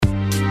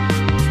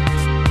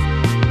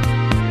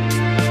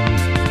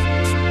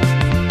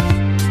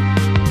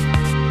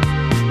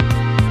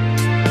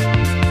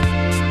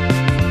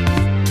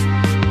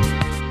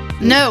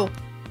No.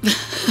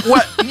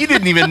 What? You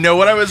didn't even know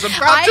what I was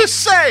about to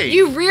say.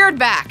 You reared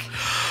back.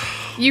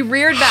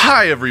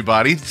 Hi,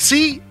 everybody.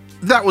 See,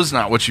 that was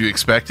not what you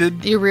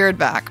expected. You reared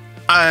back.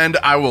 And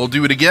I will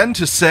do it again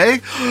to say,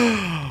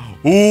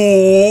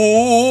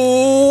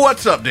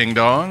 what's up,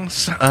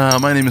 ding-dongs?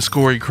 My name is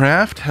Corey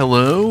Kraft.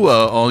 Hello,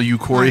 all you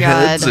Corey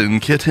heads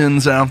and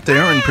kittens out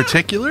there in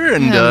particular.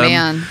 And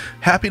man.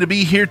 Happy to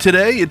be here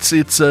today. It's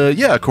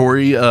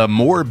Corey,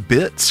 more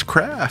bits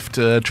Kraft,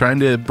 trying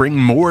to bring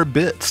more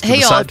bits to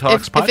the Side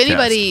Talks podcast. If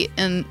anybody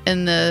in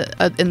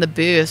the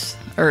booth,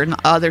 or on the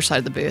other side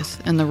of the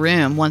booth in the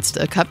room wants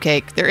a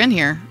cupcake, they're in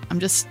here. I'm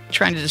just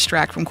trying to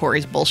distract from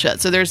Corey's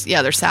bullshit. So there's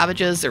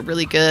Savages. They're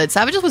really good.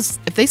 Savages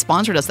if they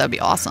sponsored us, that'd be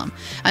awesome.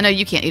 I know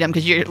you can't eat them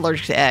because you're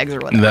allergic to eggs or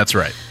whatever. That's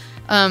right.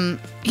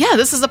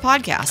 This is a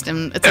podcast,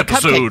 and it's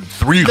episode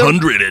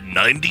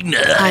 399.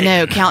 I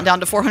know, countdown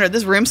to 400.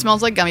 This room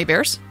smells like gummy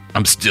bears.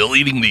 I'm still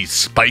eating these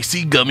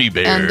spicy gummy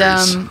bears.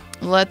 And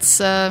let's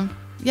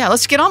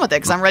get on with it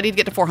because I'm ready to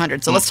get to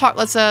 400. So let's talk.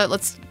 Let's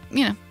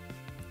Yeah,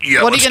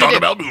 what let's talk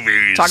about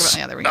movies.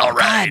 There we go. All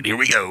right, here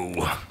we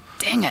go.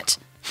 Dang it.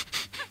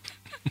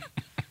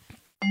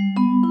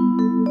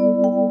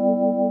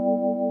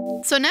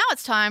 So now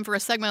it's time for a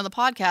segment of the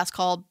podcast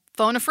called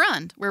Phone a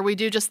Friend, where we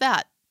do just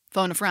that.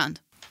 Phone a friend.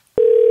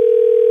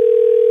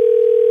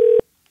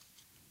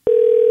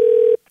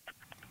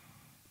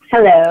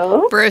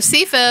 Hello. Bro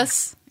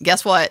Cephas.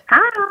 Guess what?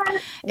 Hi.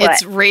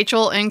 It's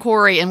Rachel and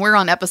Corey, and we're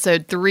on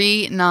episode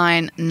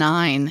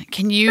 399.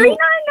 Can you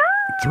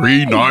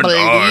 399?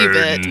 believe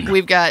it?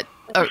 We've got.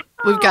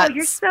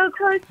 You're so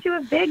close to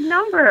a big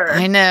number.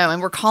 I know,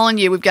 and we're calling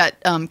you. We've got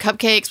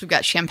cupcakes. We've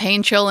got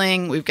champagne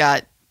chilling. We've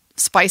got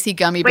spicy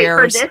gummy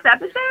bears. For this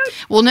episode?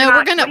 Well, no,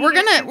 we're gonna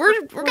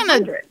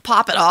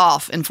pop it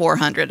off in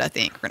 400. I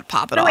think we're gonna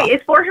pop it off. Wait,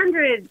 it's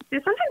 400.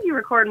 Sometimes you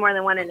record more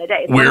than one in a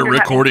day. We're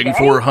recording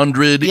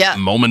 400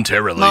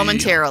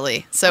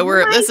 momentarily. So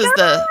this is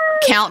the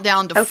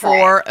countdown to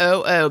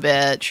 400,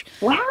 bitch.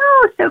 Wow!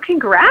 So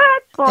congrats.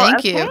 Well,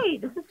 Thank you.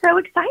 This is so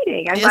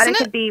exciting. I'm glad I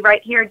could be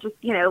right here, just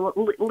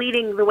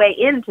leading the way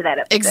into that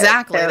episode.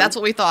 Exactly. So, that's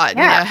what we thought.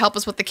 Yeah. Help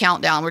us with the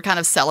countdown. We're kind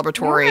of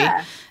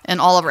celebratory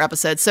in all of our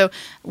episodes. So,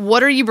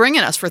 what are you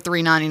bringing us for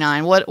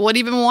 399? What have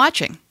you been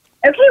watching?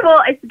 Okay,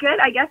 well, it's good.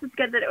 I guess it's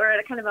good that we're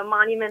at kind of a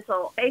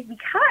monumental phase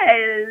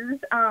because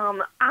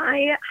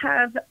I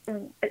have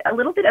a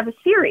little bit of a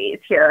series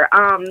here.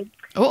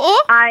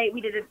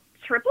 We did a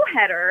triple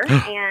header,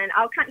 and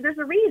there's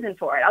a reason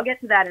for it. I'll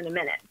get to that in a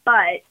minute.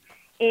 But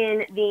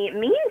in the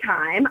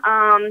meantime,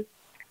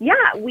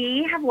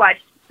 we have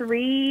watched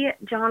 3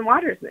 John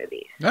Waters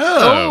movies.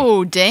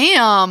 Oh,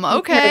 damn.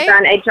 Okay. We've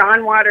done a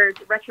John Waters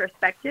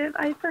retrospective,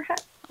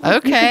 perhaps.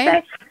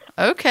 Okay.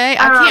 Okay.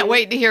 I can't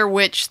wait to hear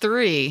which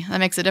 3. That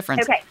makes a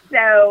difference. Okay,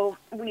 so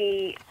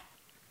we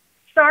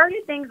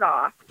started things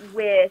off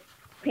with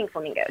Pink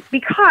Flamingos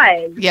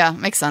because... Yeah,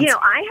 makes sense.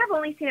 I have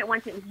only seen it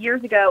once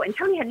years ago, and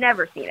Tony had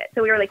never seen it.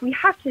 So we were like, we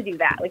have to do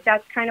that. Like,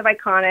 that's kind of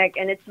iconic,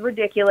 and it's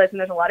ridiculous, and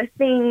there's a lot of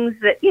things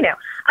that,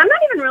 I'm not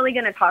even really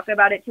going to talk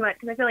about it too much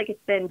because I feel like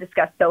it's been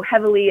discussed so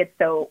heavily. It's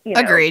so,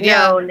 Agreed,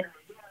 known.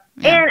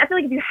 Yeah. And I feel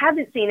like if you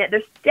haven't seen it,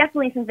 there's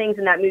definitely some things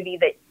in that movie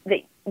that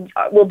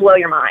will blow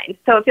your mind.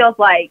 So it feels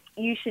like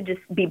you should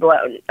just be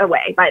blown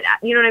away by that.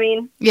 You know what I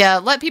mean? Yeah,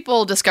 let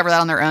people discover that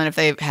on their own if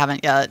they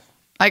haven't yet.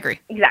 I agree.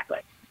 Exactly.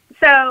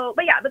 So,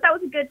 but that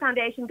was a good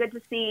foundation. Good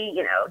to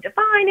see,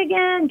 Define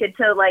again. Good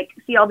to,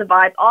 see all the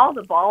vibes, all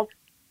the balls.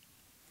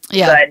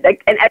 Yeah. Good.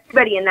 And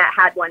everybody in that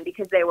had one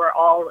because they were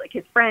all,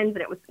 his friends,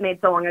 and it was made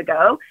so long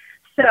ago.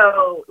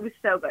 So it was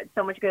so good.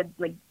 So much good,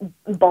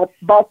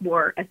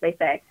 Baltimore, as they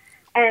say.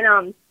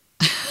 And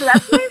so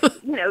that's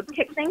what,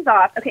 kicked things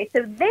off. Okay,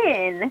 so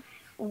then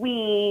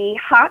we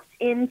hopped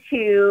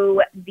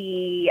into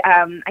the,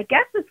 I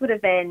guess this would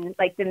have been,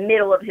 the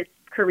middle of his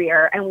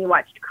career, and we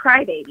watched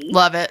Crybaby.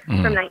 Love it.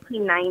 From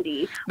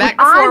 1990. Back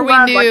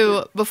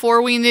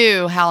before we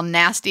knew how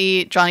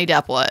nasty Johnny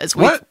Depp was.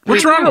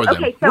 What's wrong with him?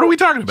 So, what are we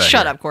talking about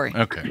Shut here? up, Corey.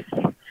 Okay,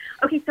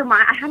 so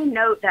I had a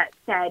note that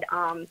said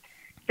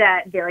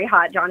that very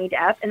hot Johnny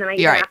Depp, and then I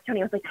asked Tony,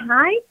 I was like, can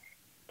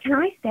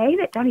I say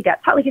that Johnny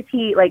Depp's hot? Is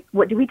he,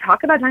 what, do we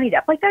talk about Johnny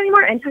Depp like that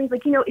anymore? And Tony's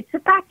like, it's a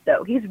fact,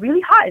 though. He's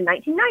really hot in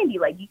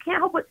 1990. You can't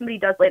help what somebody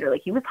does later.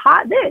 He was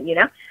hot then,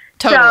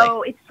 Totally.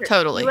 So it's true.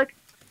 Totally. He looks,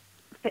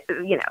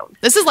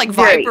 this is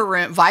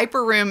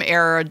Viper Room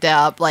era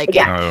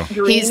Depp.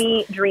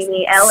 Dreamy,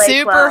 LA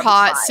super club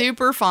hot, vibe.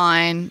 super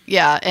fine.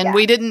 Yeah, and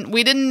we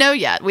didn't know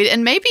yet.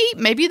 And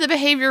maybe the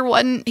behavior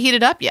wasn't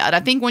heated up yet.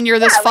 I think when you're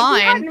this fine,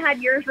 he hadn't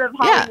had years of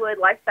Hollywood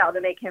lifestyle to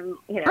make him,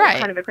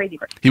 kind of a crazy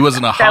person. He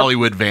wasn't a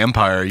Hollywood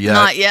vampire yet.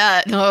 Not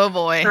yet. Oh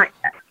boy. Not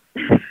yet.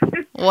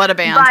 What a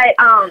band. But,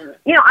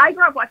 I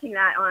grew up watching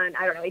that on,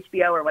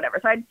 HBO or whatever.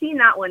 So I'd seen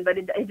that one, but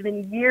it had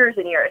been years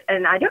and years.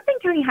 And I don't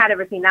think Tony had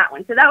ever seen that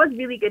one. So that was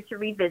really good to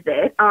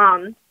revisit.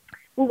 Well,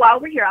 while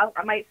we're here, I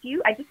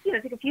just,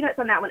 took a few notes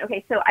on that one.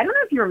 Okay, so I don't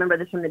know if you remember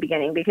this from the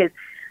beginning because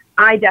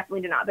I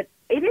definitely do not. But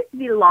it is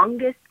the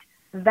longest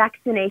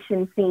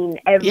vaccination scene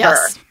ever.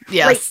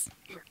 Yes.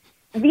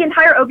 the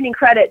entire opening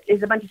credits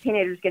is a bunch of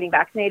teenagers getting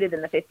vaccinated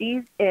in the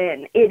 50s,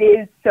 and it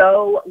is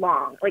so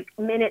long, like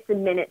minutes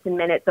and minutes and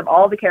minutes of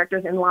all the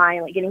characters in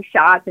line, like getting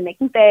shots and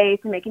making face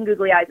and making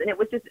googly eyes, and it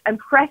was just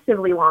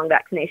impressively long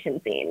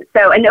vaccination scene.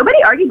 So, and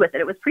nobody argued with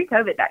it. It was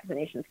pre-COVID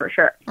vaccinations for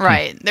sure.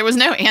 Right. There was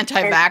no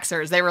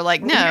anti-vaxxers. They were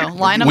like, no,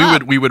 line them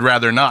up. We would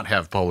rather not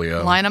have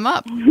polio. Line them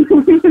up.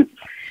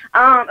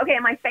 Okay,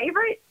 my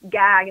favorite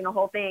gag in the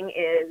whole thing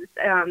is,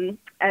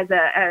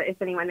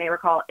 if anyone may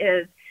recall,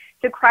 is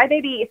so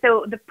Crybaby.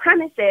 So the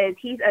premise is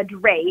he's a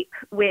drape,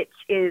 which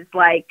is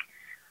like,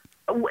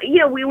 you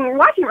know, we were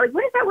watching, we're like,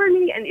 what does that word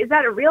mean? And is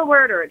that a real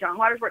word or a John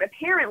Waters word?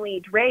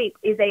 Apparently, drape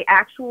is a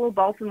actual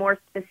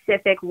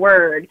Baltimore-specific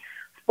word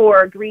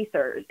for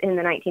greasers in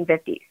the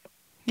 1950s.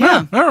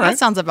 Yeah, all right. That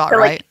sounds about So,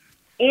 right. like,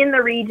 in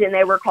the region,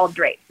 they were called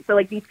drapes. So,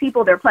 like, these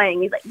people they're playing,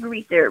 these, like,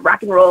 greaser,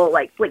 rock and roll,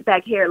 like, slick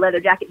back hair, leather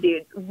jacket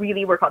dudes,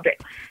 really were called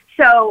drapes.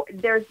 So,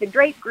 there's the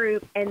drape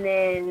group, and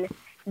then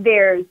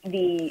there's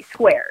the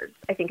squares,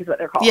 I think is what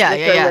they're called. Yeah.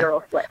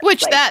 Literal splits.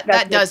 Which like,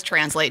 that does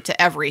translate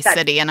to every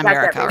city in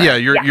America. everywhere.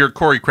 Right? Yeah, you're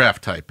Corey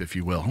Kraft type, if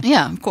you will.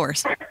 Yeah, of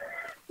course.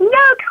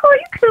 No,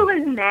 Corey cooler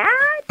than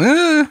that.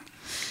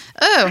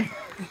 Oh.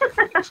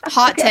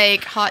 Hot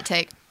take.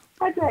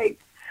 Okay.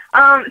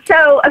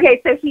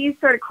 So he's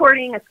sort of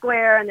courting a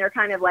square, and they're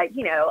kind of like,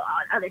 you know,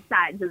 on other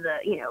sides of the,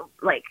 you know,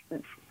 like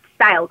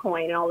style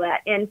coin and all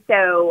that. And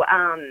so,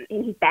 and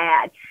he's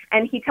bad.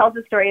 And he tells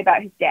a story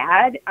about his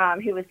dad,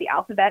 who was the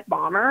alphabet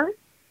bomber.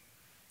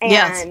 And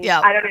yes,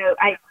 yeah. I don't know.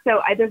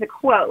 There's a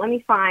quote. Let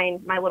me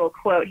find my little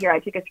quote here. I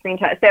took a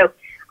screenshot. So,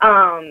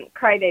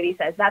 Crybaby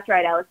says, "That's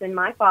right, Allison.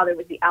 My father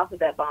was the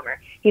alphabet bomber.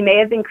 He may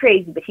have been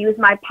crazy, but he was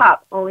my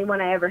pop, only one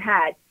I ever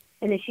had."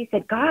 And then she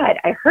said, "God,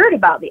 I heard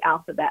about the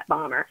alphabet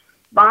bomber.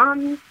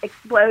 Bombs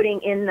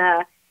exploding in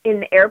the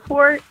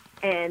airport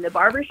and the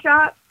barber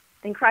shop."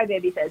 And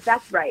Crybaby says,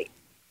 "That's right.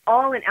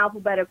 All in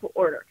alphabetical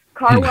order.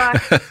 Car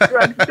wash,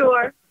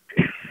 drugstore."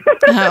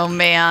 Oh,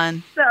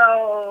 man.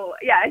 So,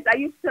 yeah, I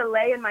used to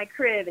lay in my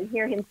crib and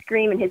hear him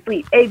scream in his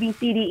sleep, A, B,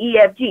 C, D, E,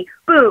 F, G,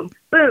 boom,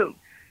 boom.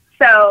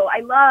 So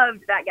I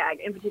loved that gag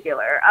in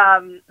particular.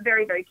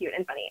 Very, very cute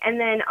and funny. And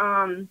then,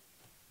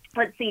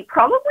 let's see,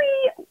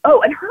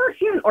 and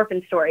she has an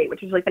orphan story,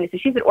 which is really funny. So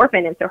she's an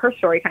orphan, and so her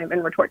story kind of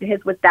in retort to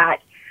his was that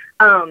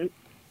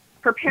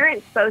her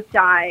parents both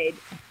died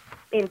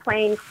in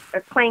plane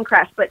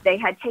crash, but they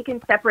had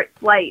taken separate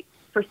flights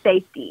for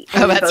safety.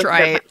 Oh, that's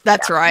right.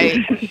 That's right.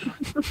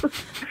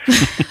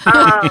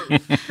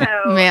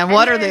 Man,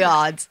 what are the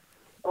odds?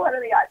 What are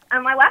the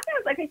odds? My last one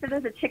was, okay, so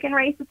there's a chicken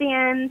race at the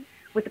end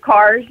with the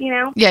cars, you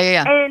know?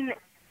 Yeah. And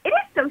it is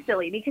so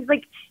silly because,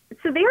 like,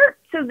 so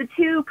the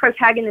two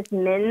protagonist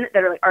men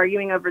that are like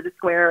arguing over the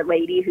square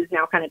lady who's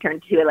now kind of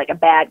turned to like a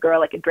bad girl,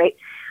 like a drape,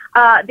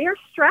 they're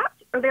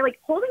strapped, or they're like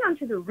holding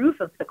onto the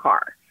roof of the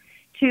car.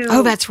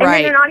 Oh, that's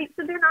right. They're not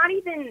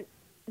even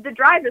the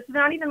drivers, so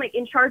they're not even like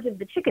in charge of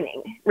the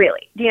chickening,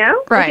 really. Do you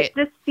know? Right. Like, it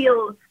just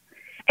feels,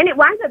 and it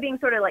winds up being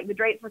sort of like the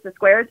drapes versus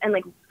squares, and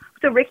like,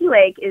 so Ricky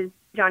Lake is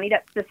Johnny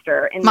Depp's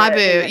sister.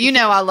 You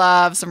know I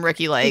love some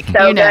Ricky Lake.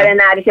 So good in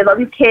that. She has all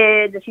these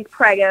kids, and she's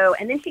preggo,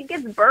 and then she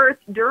gives birth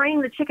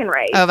during the chicken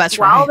race. Oh, that's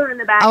while right. they're in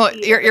the back. Oh,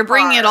 you're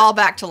bringing it all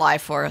back to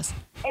life for us.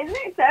 Isn't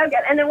it so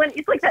good? And then when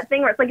it's like that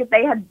thing where it's like if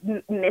they had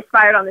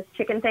misfired on this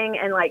chicken thing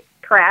and like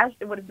crashed,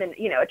 it would have been,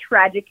 you know, a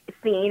tragic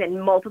scene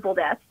and multiple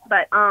deaths.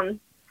 But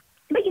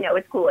you know,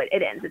 it's cool.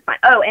 It ends. It's fine.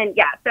 Oh, and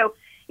so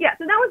that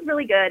was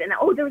really good. And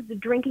there was the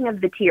drinking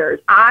of the tears.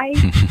 so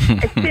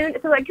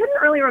I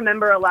couldn't really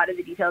remember a lot of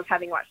the details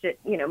having watched it,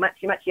 you know, much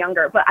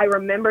younger. But I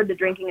remembered the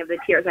drinking of the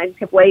tears, and I just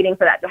kept waiting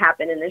for that to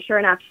happen. And then sure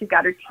enough, she's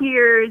got her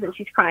tears, and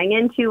she's crying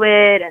into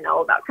it, and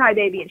all about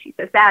Crybaby, and she's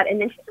so sad. And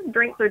then she just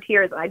drinks her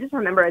tears, and I just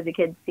remember as a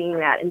kid seeing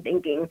that and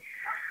thinking,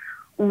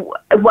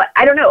 what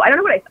I don't know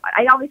what I thought.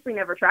 I obviously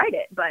never tried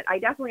it, but I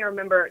definitely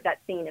remember that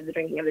scene of the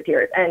drinking of the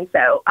tears. And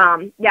so,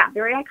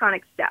 very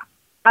iconic stuff.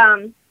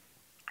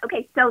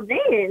 Okay, so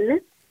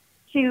then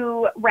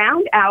to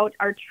round out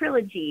our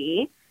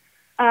trilogy,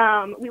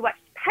 we watched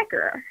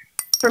Pecker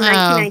from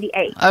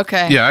 1998.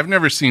 Okay. Yeah, I've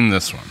never seen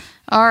this one.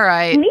 All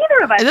right.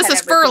 Neither of us. This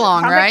is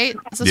Furlong, right?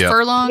 This is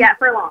Furlong? Yeah,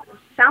 Furlong.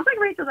 Sounds like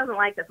Rachel doesn't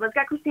like this. Let's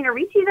got Christina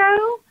Ricci,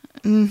 though.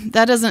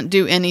 That doesn't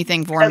do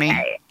anything for me.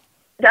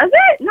 Does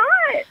it?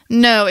 Not.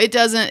 No, it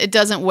doesn't. It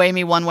doesn't weigh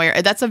me one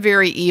way. That's a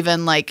very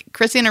even, like,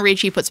 Christina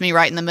Ricci puts me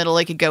right in the middle.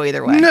 It could go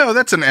either way. No,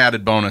 that's an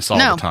added bonus all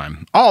the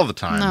time. All the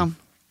time. No.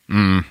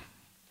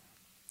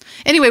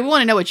 Anyway, we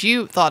want to know what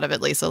you thought of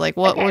it, Lisa. Like,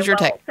 what was your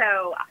take?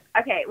 So,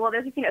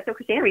 there's a few notes. So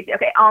Christina Ricci.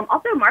 Okay.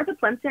 Also, Martha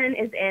Plimpton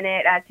is in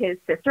it as his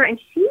sister, and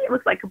she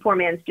looks like a poor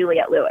man's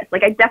Juliette Lewis.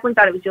 Like, I definitely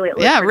thought it was Juliette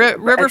Lewis. Yeah,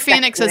 River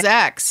Phoenix's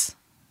ex.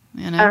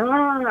 You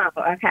know?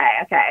 Oh,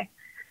 okay.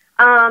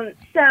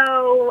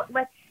 So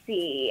let's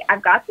see.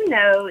 I've got some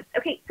notes.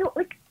 Okay, so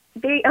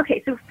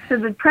so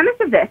the premise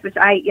of this, which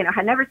I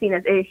had never seen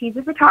this, is he's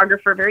a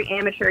photographer, very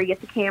amateur. He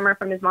gets a camera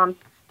from his mom's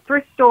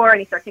thrift store, and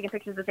he starts taking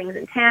pictures of things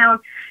in town.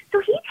 So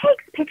he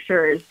takes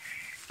pictures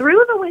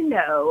through the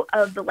window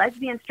of the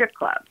lesbian strip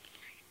club,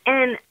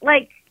 and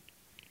like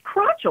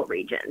crotchal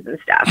regions and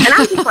stuff. And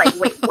I'm just like,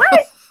 wait,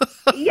 what?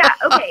 Yeah,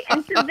 okay.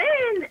 And so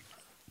then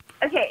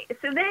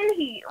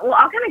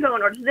I'll kind of go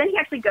in order. So then he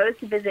actually goes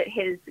to visit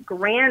his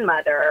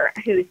grandmother,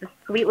 who's a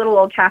sweet little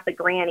old Catholic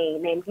granny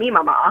named Me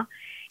Mama.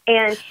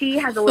 And she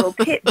has a little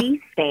pit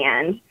beef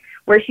stand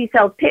where she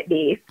sells pit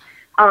beef.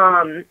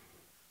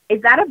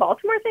 Is that a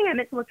Baltimore thing? I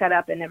meant to look that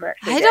up and never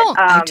actually did.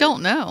 I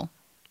don't know.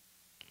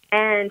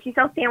 And she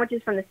sells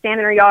sandwiches from the stand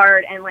in her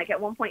yard. And like at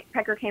one point,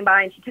 Pecker came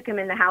by and she took him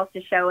in the house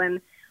to show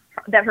him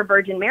that her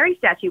Virgin Mary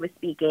statue was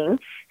speaking.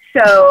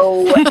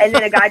 So, and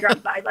then a guy drops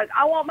by, he's like,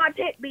 I want my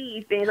pit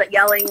beef. And he's like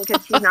yelling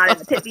because she's not in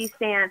the pit beef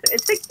stand. So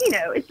it's like,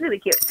 it's really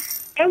cute.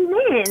 And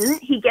then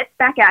he gets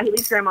back out. He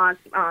leaves Grandma's,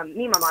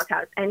 me Mama's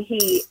house, and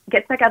he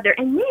gets back out there.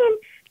 And then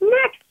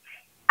next,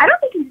 I don't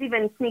think he's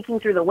even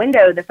sneaking through the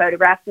window, the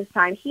photographs this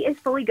time. He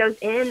fully goes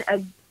in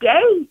a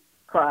gay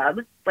club,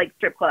 like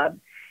strip club,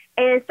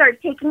 and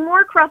starts taking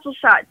more crotchal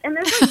shots. And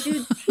there's like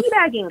dudes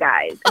teabagging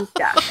guys and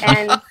stuff.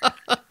 And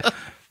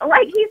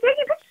like he's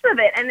taking pictures of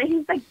it. And then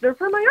he's like, they're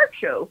for my art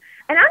show.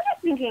 And I'm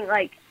just thinking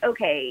like,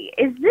 okay,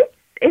 is this,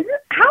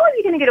 how is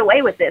he going to get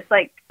away with this?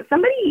 Like,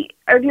 somebody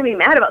are going to be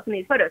mad about some of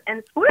these photos.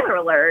 And spoiler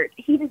alert,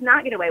 he does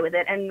not get away with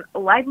it, and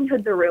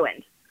livelihoods are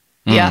ruined.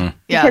 Yeah,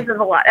 because of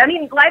a lot. I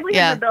mean, livelihoods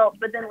are built,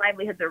 but then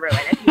livelihoods are ruined.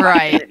 If you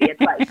watch the movie,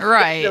 it's like it's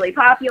really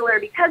popular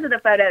because of the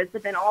photos,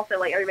 but then also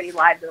like everybody's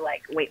lives are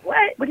like, wait,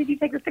 what? What did you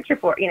take this picture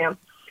for? You know.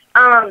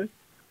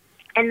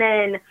 And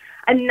then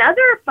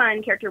another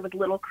fun character was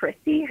Little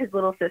Christy, his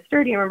little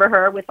sister. Do you remember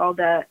her with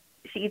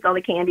she eats all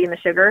the candy and the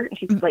sugar, and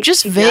she's like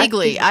just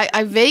vaguely.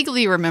 I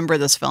vaguely remember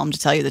this film, to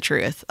tell you the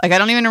truth. Like I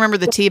don't even remember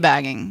the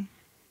teabagging.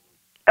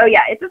 Oh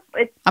yeah,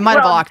 I might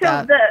have blocked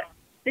that.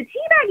 The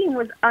teabagging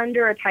was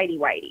under a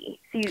tighty-whitey.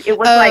 So it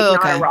was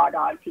not a raw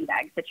dog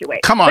teabag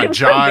situation. Come on,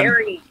 John.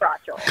 Very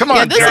crotchal. Come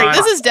on, John.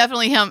 This is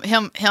definitely him,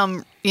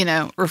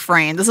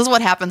 refrain. This is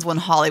what happens when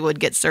Hollywood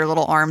gets their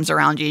little arms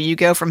around you. You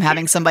go from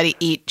having somebody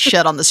eat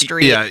shit on the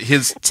street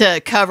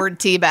to covered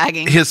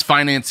teabagging. His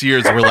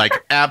financiers were like,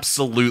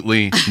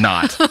 absolutely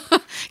not.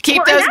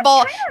 Keep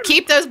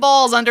those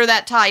balls under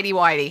that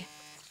tighty-whitey.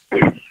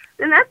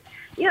 And that's,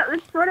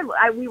 it's sort of,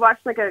 we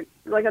watched like a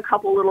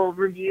couple little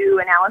review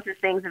analysis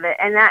things of it,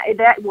 and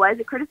that was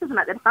a criticism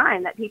at the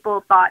time, that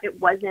people thought it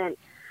wasn't,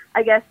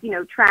 I guess,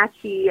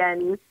 trashy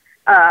and,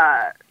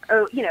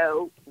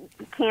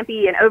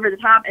 campy and over the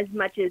top as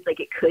much as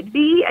like it could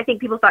be. I think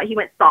people thought he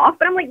went soft,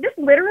 but I'm like, this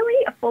literally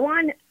a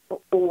full-on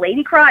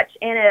lady crotch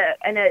and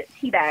a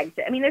teabag.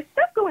 I mean, there's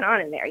stuff going on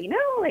in there,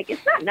 like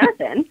it's not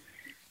nothing.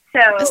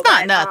 So it's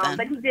not nothing.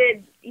 But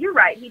you're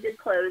right, he did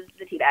close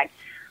the teabag.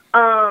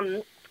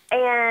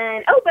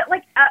 And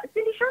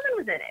Cindy Sherman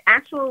was in it.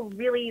 Actual,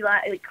 really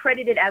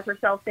credited as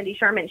herself, Cindy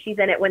Sherman. She's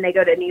in it when they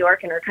go to New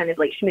York and are kind of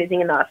like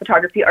schmoozing in the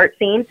photography art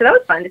scene. So that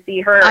was fun to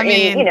see her. I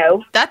mean,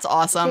 that's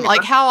awesome.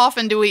 Like, how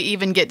often do we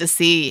even get to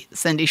see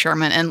Cindy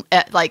Sherman and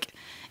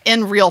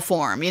in real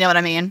form? You know what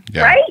I mean?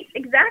 Yeah. Right.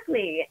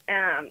 Exactly.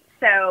 And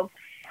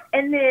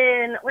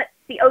then let's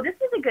see. Oh, this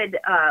is a good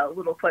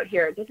little quote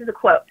here. This is a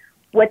quote.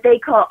 What they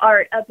call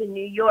art up in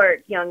New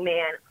York, young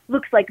man,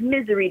 looks like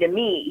misery to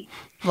me.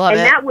 Love it.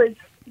 That was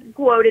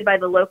quoted by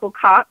the local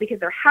cop because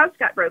their house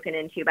got broken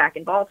into back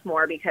in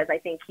Baltimore because I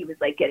think he was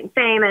like getting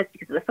famous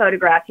because of the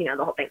photographs, the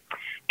whole thing.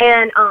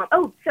 And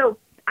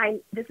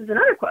this is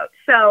another quote.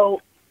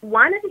 So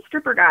one of the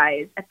stripper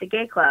guys at the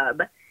gay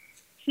club,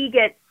 he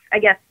gets, I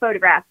guess,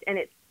 photographed, and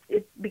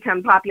it's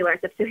become popular.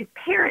 So his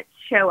parents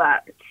show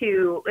up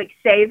to like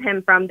save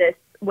him from this.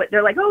 What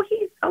they're like,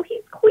 he's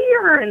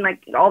queer, and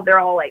like they're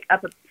all like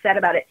upset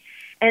about it.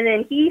 And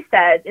then he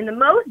says in the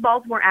most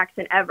Baltimore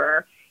accent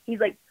ever, he's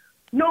like,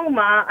 "No,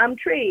 ma, I'm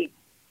straight.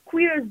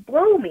 Queers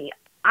blow me.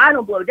 I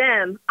don't blow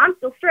them. I'm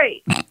still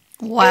straight."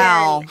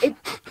 Wow. And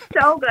it's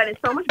so good. It's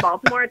so much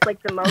Baltimore. It's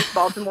like the most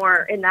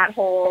Baltimore in that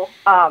whole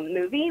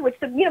movie, which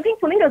Pink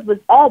Flamingos was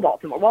all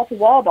Baltimore,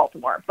 wall-to-wall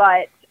Baltimore.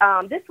 But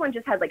this one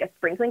just had like a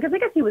sprinkling, because I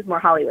guess he was more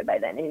Hollywood by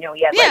then. And,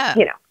 he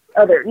had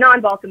other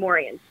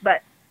non-Baltimoreans.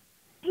 But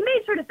he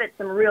made sure to fit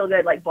some real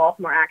good like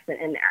Baltimore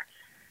accent in there.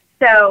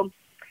 So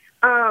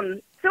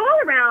all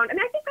around, I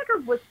mean, I think Becker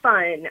was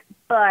fun,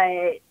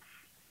 but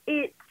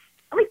it's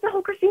like the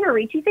whole Christina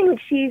Ricci thing. Like,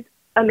 she's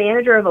a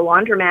manager of a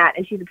laundromat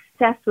and she's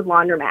obsessed with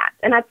laundromats,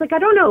 and that's like, I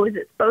don't know, is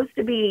it supposed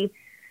to be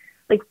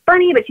like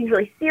funny, but she's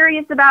really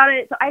serious about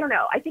it? So I don't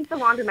know. I think the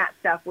laundromat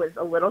stuff was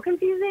a little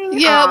confusing.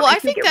 Yeah, well, I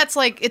think it's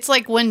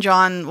like when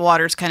John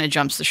Waters kind of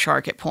jumps the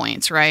shark at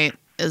points, right?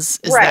 Is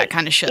right. That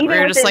kind of shit. Where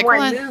you're just like,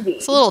 what?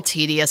 It's a little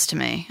tedious to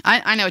me.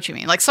 I know what you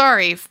mean. Like,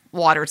 sorry,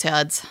 Waters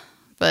heads,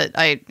 but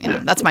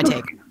that's my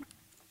take.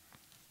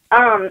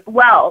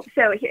 Well,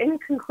 so in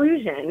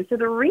conclusion, so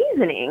the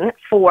reasoning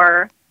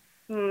for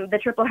the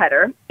triple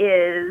header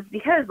is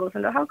because,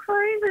 listen to how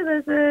crazy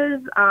this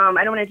is.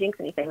 I don't want to jinx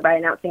anything by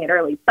announcing it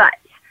early, but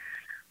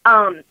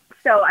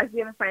so we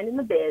have a friend in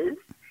the biz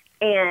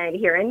and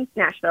here in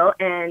Nashville,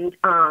 and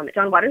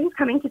John Waters is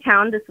coming to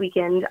town this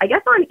weekend. I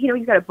guess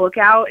he's got a book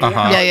out. And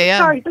Yeah.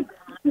 Sorry,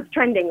 he's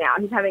trending now.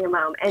 He's having a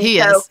moment. And he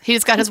so is.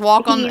 He's got his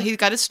walk on. He's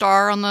got his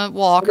star on the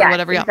walk or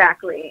whatever. Yeah,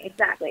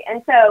 exactly.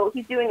 And so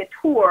he's doing a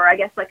tour, I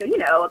guess, like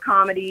a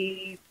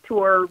comedy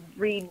tour,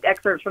 read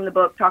excerpts from the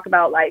book, talk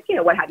about life,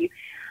 what have you.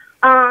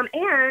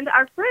 And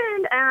our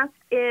friend asked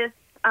if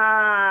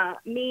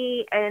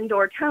me and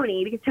or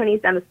Tony, because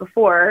Tony's done this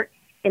before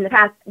in the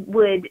past,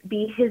 would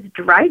be his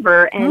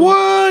driver and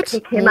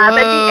pick him up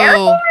at the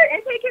airport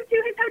and take him to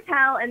his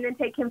hotel, and then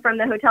take him from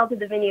the hotel to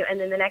the venue, and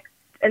then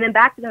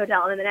back to the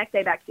hotel, and then the next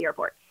day back to the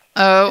airport.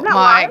 Oh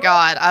my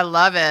God, I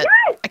love it!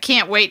 Yes! I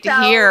can't wait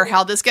to hear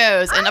how this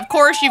goes. And of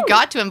course, you've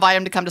got to invite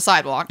him to come to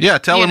Sidewalk. Yeah,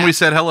 tell him we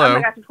said hello. Oh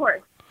my gosh, of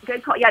course.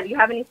 Good call. Yeah, do you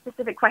have any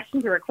specific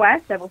questions or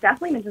requests? I will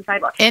definitely mention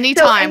Sidewalk.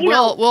 Anytime.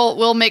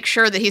 We'll make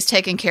sure that he's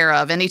taken care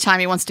of. Anytime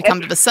he wants to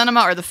come to the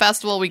cinema or the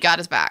festival, we got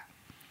his back.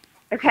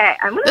 Okay.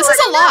 This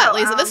is a lot,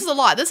 Lisa. This is a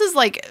lot. This is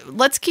like,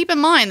 let's keep in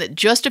mind that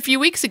just a few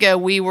weeks ago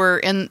we were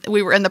in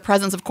the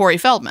presence of Corey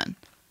Feldman.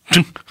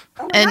 Oh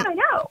my God, I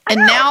know. And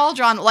now,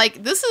 John,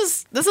 like this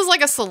is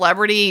like a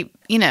celebrity,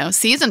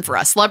 season for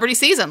us. Celebrity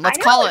season. Let's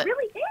call it. It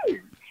really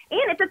is.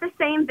 And it's at the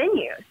same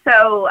venue.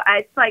 So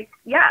it's like,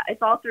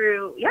 it's all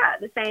through,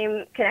 the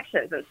same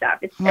connections and stuff.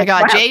 Oh my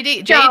God, wow.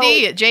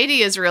 JD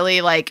is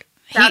really like,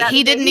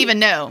 he didn't even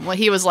know. Well,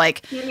 he was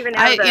like,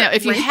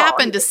 if you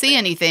happen to see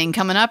anything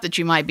coming up that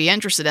you might be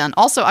interested in.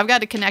 Also, I've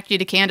got to connect you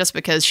to Candace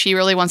because she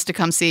really wants to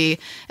come see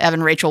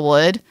Evan Rachel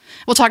Wood.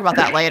 We'll talk about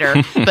that later.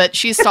 But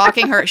she's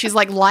stalking her. She's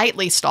like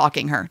lightly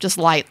stalking her, just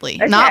lightly.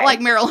 Okay. Not like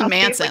Marilyn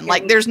Manson.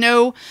 Like there's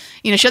no,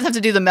 she doesn't have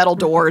to do the metal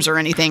doors or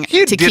anything.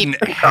 You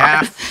didn't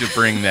have to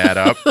bring that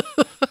up.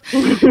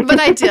 But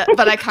I did.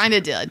 But I kind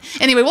of did.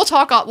 Anyway, we'll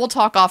talk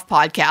off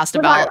podcast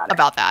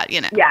about that.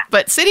 Yeah.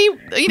 But City,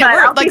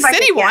 we're like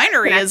City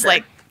Winery is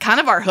like kind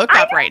of our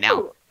hookup right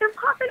now. They're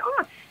popping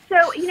off.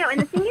 So, and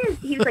the thing is,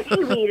 he was like, hey,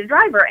 we need a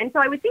driver. And so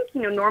I would think,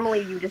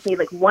 normally you just need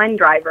like one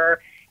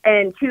driver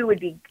and two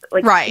would be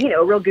like,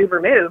 a real goober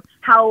move.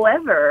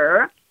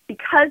 However,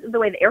 because of the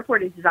way the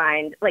airport is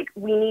designed, like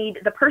we need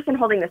the person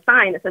holding the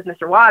sign that says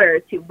Mr.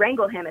 Waters to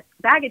wrangle him at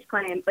baggage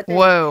claim. But then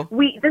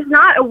there's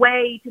not a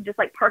way to just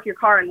like park your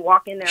car and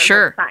walk in there and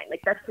hold the sign.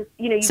 Like that's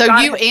just, so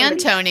you and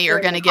Tony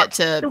are going to get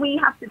to. So we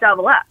have to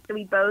double up. So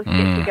we both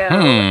get to go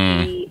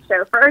see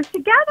chauffeurs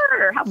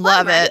together. How fun,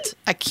 Love right? it.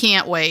 I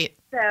can't wait.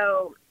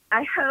 So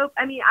I hope,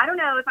 I don't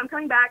know if I'm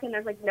coming back and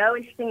there's like no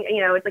interesting,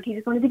 it's like he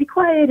just wanted to be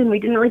quiet and we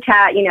didn't really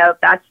chat,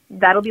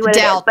 that'll be what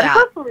it is. But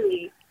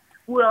hopefully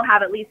we'll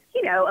have at least,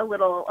 a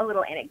little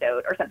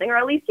anecdote or something, or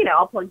at least,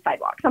 I'll plug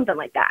Sidewalk, something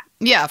like that.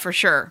 Yeah, for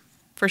sure.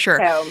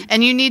 So,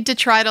 and you need to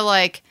try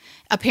to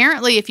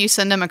apparently if you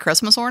send him a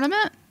Christmas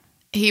ornament,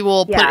 he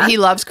will he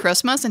loves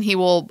Christmas and he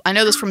will, I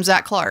know this from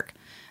Zach Clark.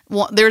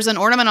 Well, there's an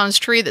ornament on his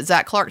tree that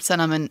Zach Clark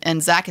sent him,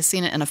 and Zach has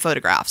seen it in a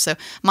photograph. So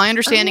my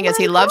understanding is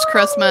he loves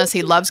Christmas.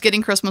 He loves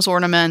getting Christmas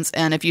ornaments,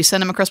 and if you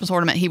send him a Christmas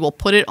ornament, he will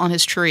put it on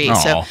his tree.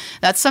 Aww. So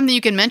that's something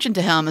you can mention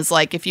to him is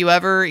like, if you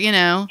ever,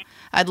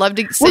 I'd love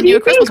to send you a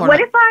Christmas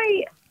ornament. What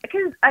if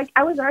because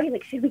I was already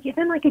like, should we give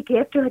him like a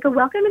gift or like a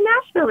welcome to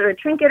Nashville or a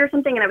trinket or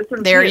something? And I was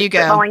sort of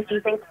spitballing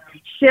some things.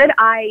 Should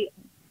I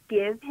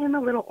give him a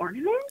little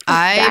ornament?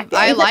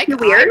 I like it.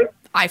 Weird?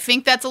 I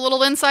think that's a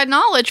little inside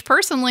knowledge,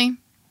 personally.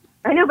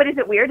 I know, but is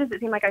it weird? Does it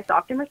seem like I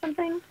stalked him or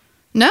something?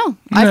 No.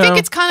 I think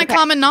it's kind of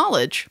common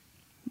knowledge.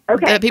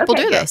 Okay. That people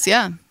do this,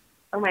 yeah.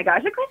 Oh my gosh,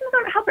 a Christmas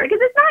ornament helper. Because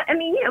it's not,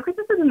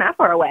 Christmas isn't that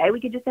far away. We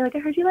could just say, like, I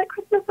heard you like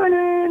Christmas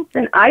ornaments.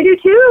 And I do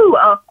too.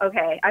 Oh,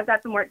 okay. I've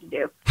got some work to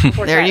do.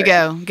 There you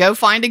go. Go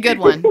find a good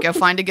one.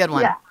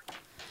 Yeah.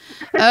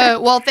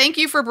 Well, thank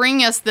you for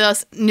bringing us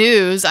this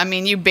news. I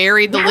mean, you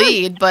buried the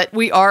lead, but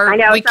we can't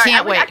wait.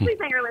 I was actually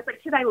saying earlier,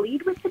 like, should I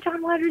lead with the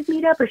John Waters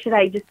meetup, or should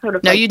I just sort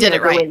of? No, you did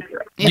it right.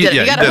 You did it.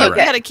 You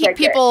got to keep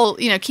people,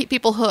 keep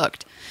people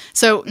hooked.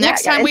 So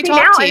next time we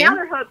talk to you, now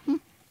they're hooked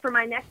for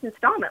my next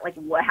installment. Like,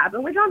 what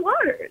happened with John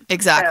Waters?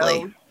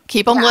 Exactly. So,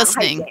 keep them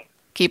listening.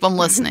 Keep them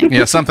listening.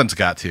 Yeah, something's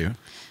got to.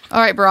 All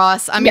right,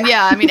 Bros.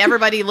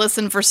 Everybody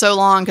listened for so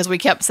long because we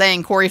kept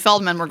saying Corey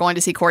Feldman. We're going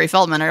to see Corey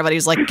Feldman. Everybody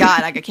was like,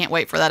 God, I can't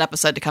wait for that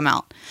episode to come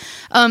out.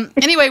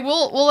 Anyway,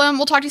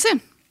 we'll talk to you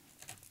soon.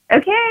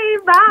 Okay,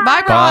 bye.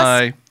 Bye,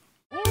 Bros.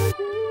 Bye.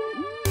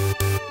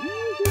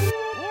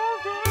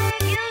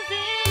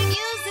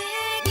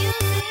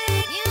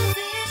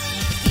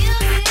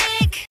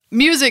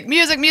 Music.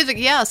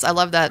 Yes, I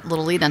love that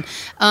little lead-in.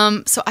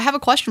 So I have a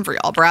question for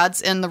y'all.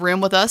 Brad's in the room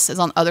with us, is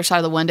on the other side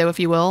of the window, if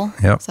you will.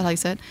 Yep. Is that how you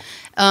said?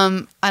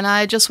 And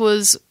I just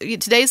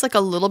today's like a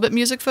little bit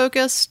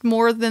music-focused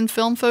more than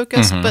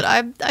film-focused, but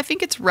I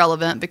think it's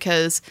relevant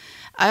because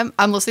I'm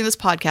listening to this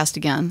podcast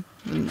again.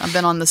 I've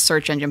been on the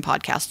search engine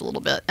podcast a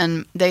little bit,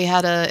 and they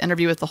had an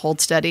interview with the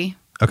Hold Steady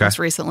most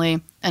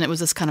recently, and it was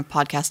this kind of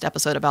podcast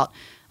episode about,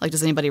 like,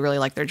 does anybody really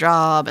like their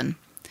job? And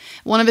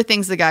one of the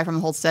things the guy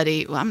from Hold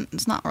Steady,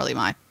 it's not really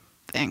my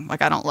thing.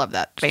 Like, I don't love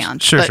that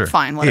band. Sure.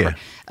 Fine, whatever.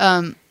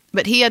 Yeah.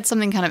 But he had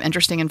something kind of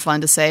interesting and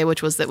fun to say,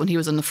 which was that when he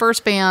was in the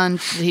first band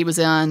that he was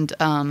in,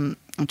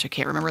 which I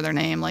can't remember their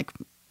name, like,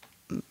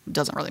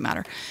 doesn't really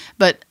matter.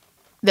 But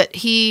that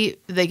they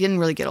didn't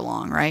really get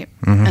along, right?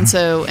 And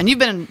so, and you've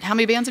been in, how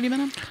many bands have you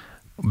been in?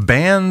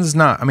 Bands,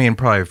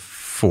 probably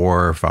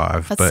 4 or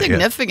 5. That's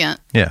significant.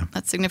 Yeah.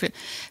 That's significant.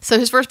 So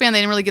his first band, they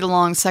didn't really get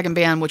along. Second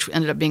band, which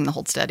ended up being the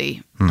Hold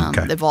Steady,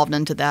 evolved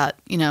into that.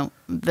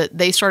 That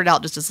they started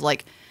out just as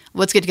like,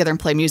 let's get together and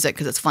play music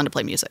because it's fun to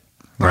play music.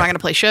 We're not going to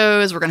play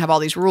shows. We're going to have all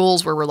these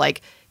rules where we're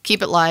like,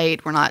 keep it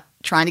light. We're not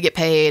trying to get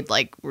paid.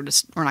 Like we're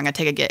not going to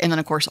take a get. And then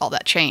of course all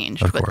that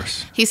changed. Of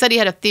course. He said he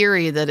had a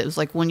theory that it was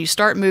like when you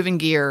start moving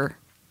gear,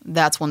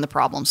 that's when the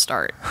problems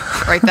start.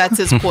 Right? That's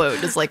his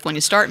quote. It's like when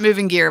you start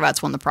moving gear,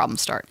 that's when the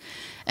problems start.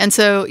 And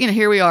so,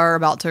 here we are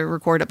about to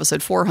record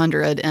episode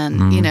 400.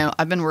 And,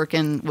 I've been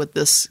working with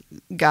this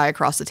guy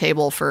across the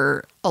table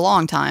for a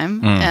long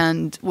time.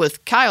 And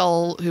with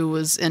Kyle, who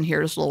was in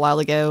here just a little while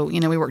ago,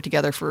 we worked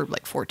together for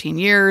like 14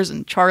 years.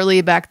 And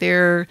Charlie back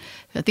there,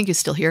 I think he's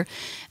still here,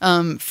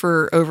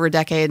 for over a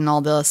decade and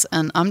all this.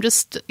 And I'm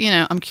just,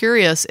 I'm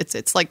curious.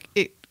 It's like,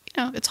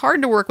 it's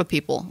hard to work with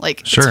people.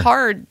 Like, Sure. It's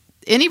hard.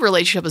 Any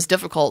relationship is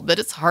difficult, but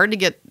it's hard to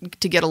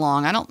get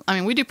along.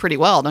 We do pretty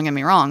well, don't get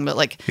me wrong, but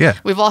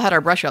we've all had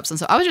our brush ups. And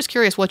so I was just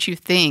curious what you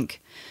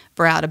think,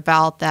 Brad,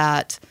 about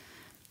that,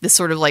 this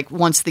sort of like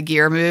once the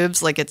gear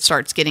moves, like it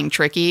starts getting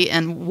tricky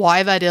and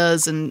why that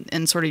is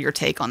and sort of your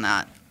take on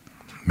that.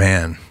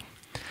 Man.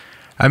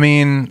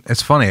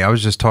 It's funny. I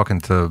was just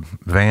talking to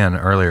Van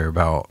earlier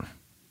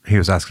he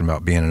was asking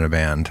about being in a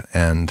band.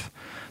 And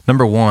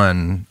number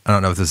one, I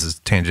don't know if this is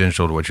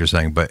tangential to what you're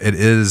saying, but it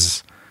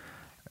is.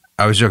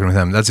 I was joking with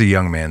him. That's a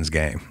young man's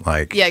game.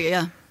 Like,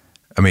 yeah.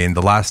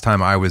 The last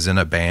time I was in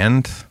a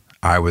band,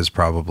 I was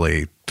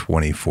probably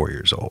 24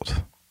 years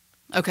old.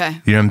 Okay.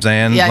 You know what I'm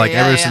saying? Yeah,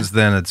 ever since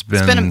then, that's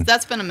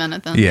been a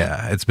minute then.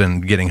 Yeah, it's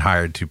been getting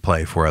hired to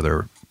play for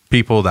other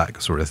people,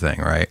 that sort of thing,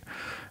 right?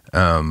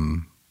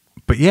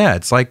 But yeah,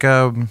 it's like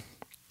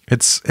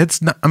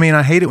it's not.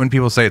 I hate it when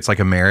people say it's like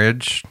a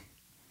marriage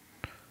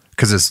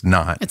because it's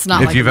not. It's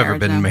not. If like you've a ever marriage,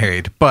 been no.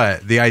 married,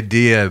 but the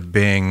idea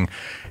being.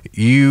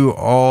 You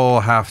all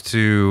have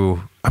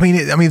to.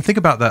 Think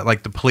about that.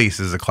 Like the Police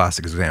is a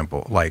classic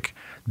example. Like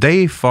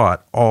they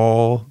fought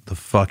all the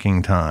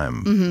fucking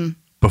time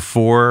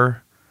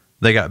before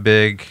they got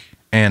big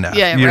and after.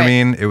 Yeah, you know what I right.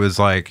 mean? It was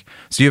like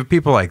so. You have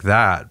people like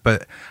that,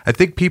 but I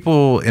think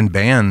people in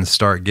bands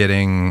start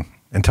getting.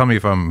 And tell me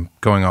if I'm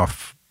going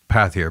off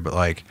path here, but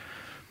like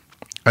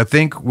I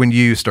think when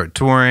you start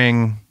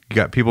touring. You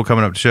got people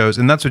coming up to shows,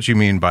 and that's what you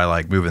mean by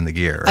like moving the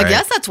gear, right? I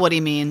guess that's what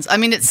he means.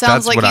 It sounds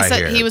That's like what he I said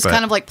hear, he was but-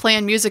 kind of like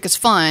playing music is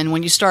fun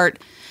when you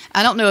start.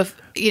 I don't know if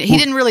he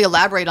didn't really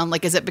elaborate on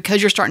like, is it because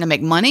you're starting to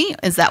make money?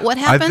 Is that what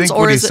happens? I think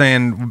or what is he's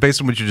saying,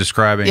 based on what you're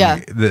describing,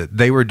 that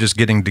they were just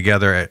getting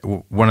together at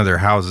one of their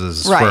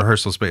houses for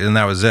rehearsal space, and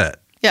that was it.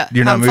 Yeah,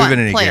 You're not having moving fun,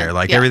 any playing. gear.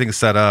 Like Yeah. everything's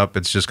set up.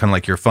 It's just kind of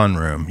like your fun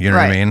room. You know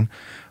what I Right. mean?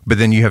 But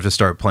then you have to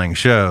start playing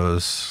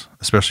shows,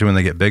 especially when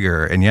they get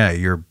bigger. And yeah,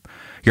 you're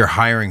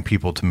hiring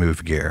people to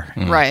move gear.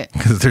 Right.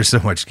 Because there's so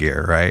much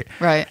gear, right?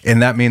 Right.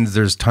 And that means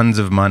there's tons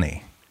of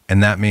money.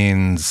 And that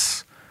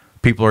means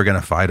people are going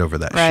to fight over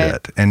that Right.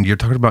 shit. And you're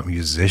talking about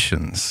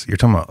musicians. You're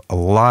talking about a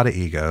lot of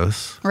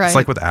egos. Right. It's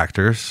like with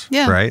actors,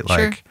 Yeah, right? sure.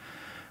 Like,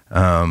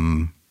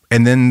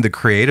 and then the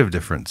creative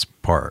difference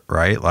part,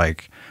 right?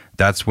 Like,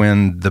 that's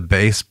when the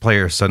bass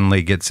player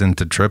suddenly gets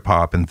into trip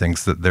hop and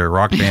thinks that their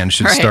rock band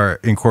should Right.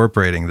 start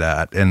incorporating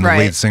that. And the Right.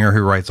 lead singer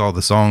who writes all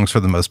the songs for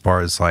the most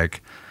part is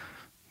like,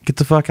 get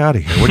the fuck out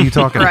of here. What are you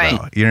talking Right.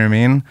 about? You know what I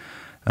mean?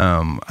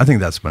 I think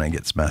that's when it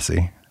gets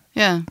messy.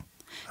 Yeah.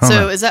 I don't So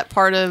know. is that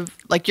part of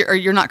like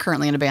you're not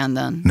currently in a band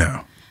then?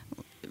 No.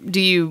 Do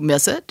you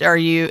miss it? Are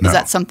you? No. Is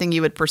that something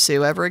you would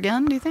pursue ever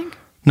again? Do you think?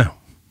 No.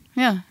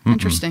 Yeah.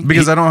 Interesting.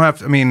 Because I don't have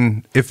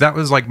to, if that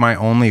was like my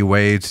only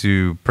way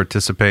to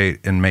participate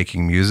in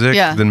making music,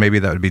 Yeah. then maybe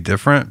that would be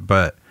different.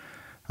 But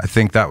I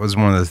think that was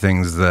one of the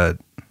things that,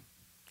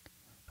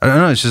 I don't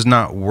know, it's just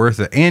not worth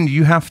it. And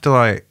you have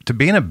to to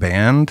be in a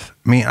band.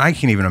 I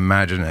can't even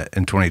imagine it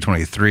in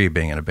 2023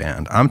 being in a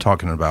band. I'm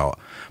talking about,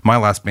 my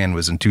last band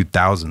was in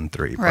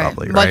 2003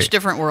 probably, right? Much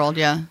different world.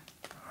 Yeah.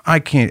 I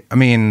can't,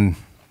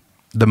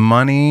 the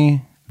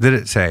money that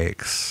it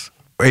takes,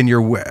 and you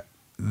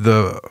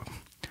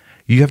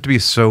have to be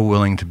so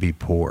willing to be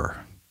poor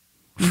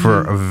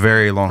for a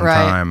very long Right.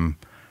 time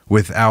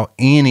without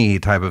any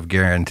type of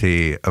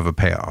guarantee of a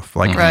payoff.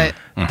 Like Right.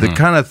 the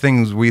kind of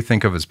things we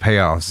think of as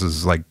payoffs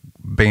is like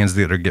bands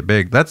that get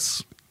big.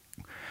 It's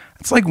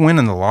like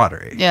winning the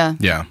lottery. Yeah.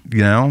 Yeah.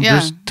 Yeah.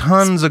 There's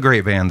tons of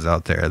great bands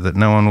out there that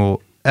no one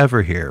will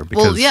ever hear.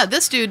 Because, Well, yeah,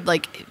 this dude,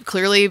 like,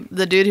 clearly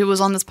the dude who was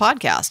on this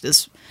podcast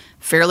is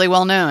fairly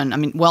well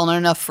known. Well known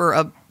enough for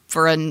a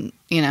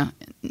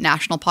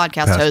national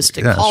podcast host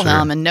to call sure.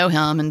 him and know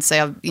him and say,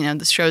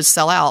 the shows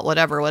sell out,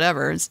 whatever.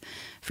 It's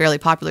a fairly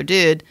popular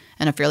dude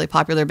and a fairly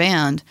popular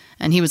band.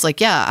 And he was like,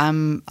 yeah,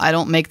 I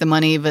don't make the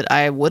money that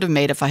I would have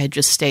made if I had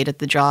just stayed at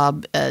the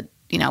job at,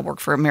 work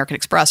for American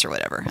Express or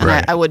whatever. And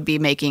Right. I would be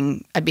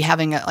I'd be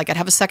having I'd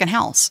have a second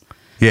house.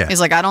 yeah. He's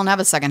like, I don't have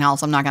a second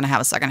house. I'm not going to have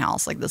a second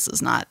house. Like, this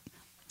is not.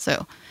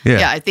 So,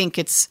 Yeah. I think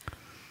it's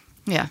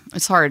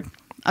hard.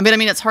 I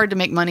mean, it's hard to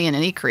make money in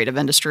any creative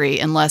industry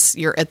unless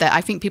you're at that.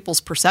 I think people's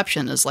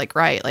perception is like,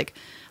 right, like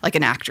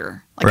an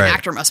actor. Like an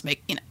actor must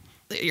make,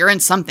 you're in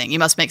something. You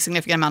must make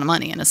significant amount of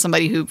money. And as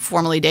somebody who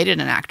formerly dated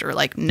an actor,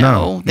 like,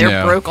 no.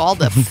 They're broke all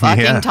the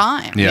fucking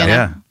time. Yeah.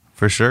 Yeah,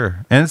 for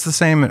sure. And it's the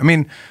same. I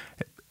mean,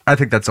 I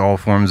think that's all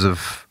forms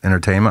of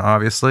entertainment,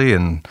 obviously.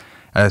 And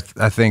I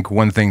think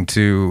one thing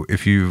too,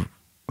 if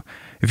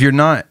you're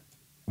not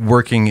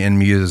working in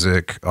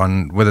music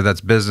on whether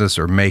that's business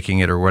or making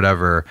it or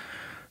whatever,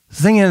 the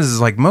thing is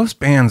like most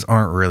bands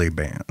aren't really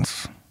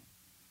bands.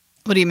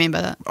 What do you mean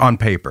by that? On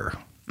paper.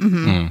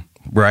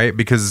 Right?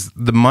 Because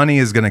the money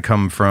is going to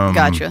come from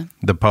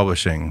the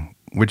publishing,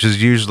 which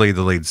is usually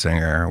the lead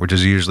singer, which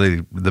is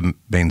usually the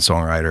main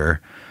songwriter,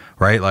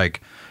 right?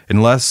 Like,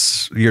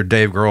 unless you're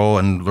Dave Grohl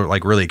and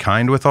like really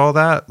kind with all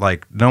that,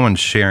 like no one's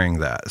sharing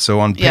that. So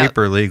on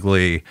paper,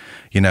 legally,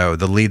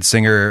 the lead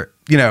singer,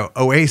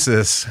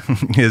 Oasis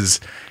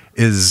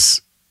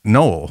is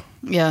Noel.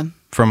 Yeah.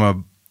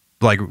 From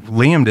like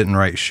Liam didn't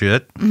write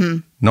shit.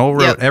 Noel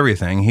wrote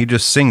everything. He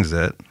just sings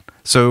it.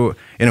 So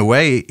in a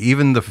way,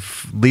 even the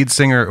lead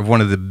singer of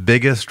one of the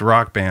biggest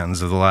rock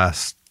bands of the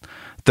last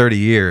 30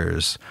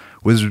 years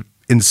was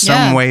in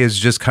some ways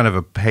just kind of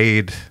a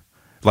paid,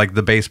 like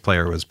the bass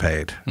player was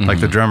paid, like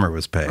the drummer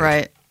was paid.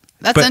 Right.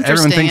 That's but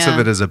interesting. Everyone thinks of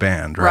it as a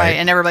band, right? Right.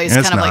 And everybody's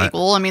kind of like,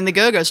 well, I mean, the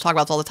Go-Go's talk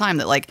about this all the time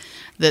that like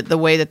the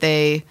way that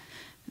they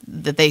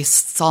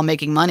saw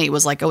making money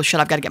was like, oh shit,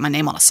 I've got to get my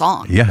name on a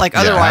song. Yeah. Like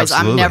otherwise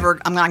I'm not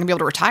gonna be able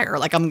to retire.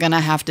 Like I'm gonna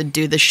have to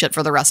do this shit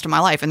for the rest of my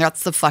life. And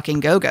that's the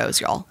fucking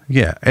Go-Go's, y'all.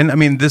 Yeah. And I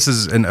mean, this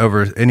is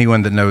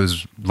anyone that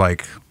knows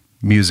like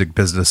music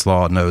business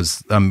law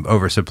knows I'm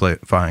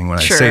oversimplifying when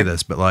I say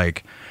this, but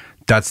like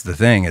that's the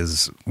thing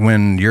is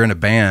when you're in a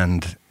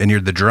band and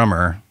you're the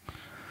drummer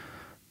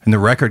and the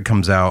record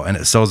comes out and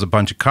it sells a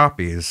bunch of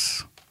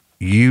copies,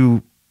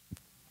 you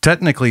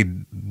technically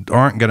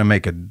aren't going to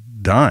make a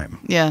dime.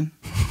 Yeah.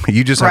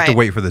 You just have to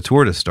wait for the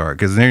tour to start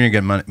because then you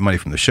get money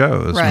from the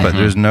shows, but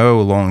there's no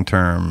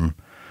long-term,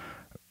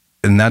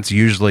 and that's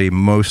usually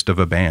most of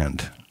a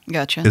band.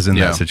 Gotcha. Is in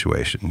that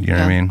situation. You know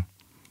what I mean?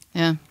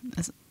 Yeah.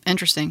 That's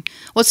interesting.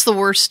 What's the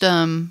worst,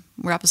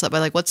 wrap us up by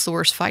like, what's the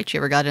worst fight you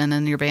ever got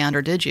in your band,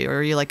 or did you? Or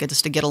are you like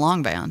just a get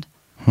along band?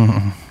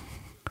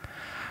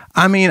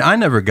 I mean, I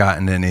never got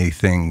into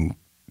anything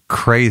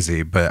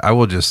crazy, but I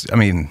will just, I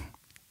mean,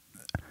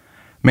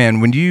 man,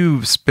 once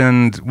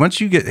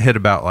you get hit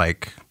about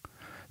like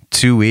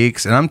 2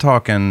 weeks, and I'm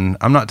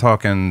not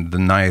talking the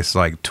nice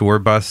like tour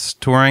bus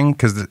touring,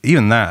 because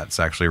even that's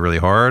actually really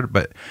hard,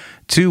 but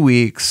 2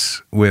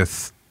 weeks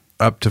with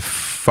up to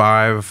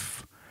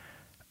 5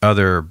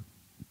 other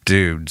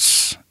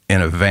dudes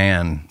in a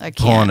van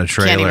pulling a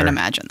trailer. I can't even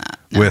imagine that.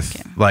 No,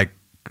 with like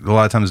a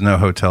lot of times no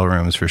hotel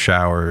rooms for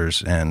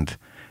showers, and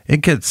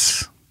it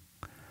gets,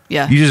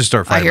 you just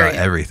start fighting about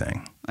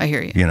everything. I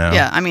hear you.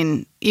 Yeah, I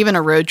mean, even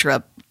a road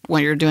trip,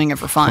 when you're doing it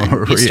for fun,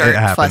 you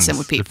start fussing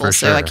with people.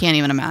 So I can't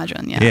even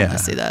imagine. Yeah, I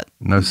see that.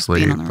 No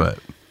sleep, but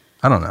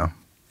I don't know.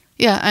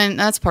 Yeah, and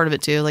that's part of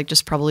it too. Like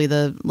just probably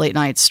the late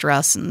night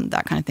stress and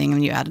that kind of thing.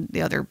 And you add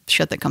the other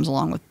shit that comes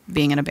along with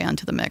being in a band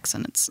to the mix,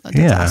 and it's a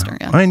disaster.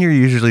 Yeah. And you're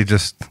usually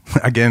just,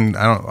 again,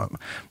 I'm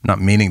not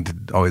meaning to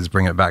always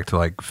bring it back to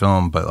like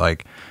film, but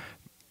like,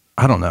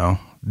 I don't know.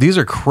 These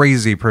are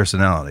crazy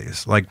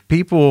personalities. Like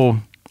people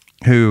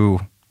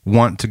who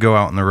want to go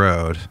out on the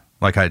road,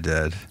 like I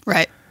did.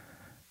 Right.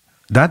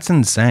 That's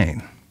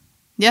insane.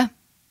 Yeah.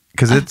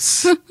 Because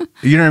it's,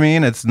 you know what I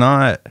mean? It's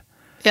not,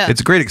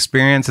 it's a great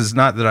experience. It's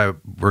not that I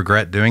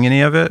regret doing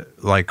any of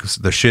it, like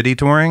the shitty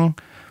touring,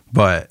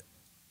 but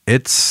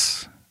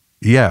it's,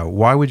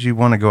 why would you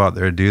want to go out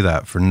there and do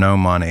that for no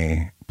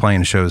money,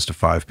 playing shows to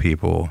 5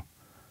 people?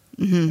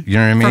 Mm-hmm. You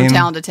know what I mean? From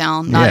town to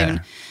town. Not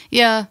even.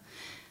 Yeah.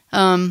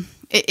 I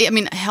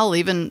mean, hell,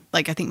 even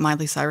like I think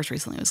Miley Cyrus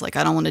recently was like,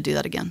 I don't want to do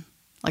that again.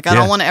 Like, I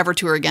don't want to ever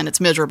tour again. It's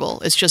miserable.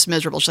 It's just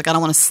miserable. She's like, I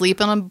don't want to sleep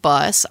on a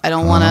bus. I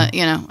don't want to,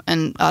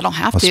 and I don't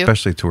have to.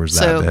 Especially tours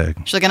that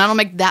big. She's like, and I don't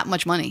make that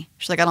much money.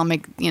 She's like, I don't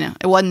make,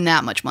 it wasn't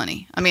that much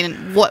money. I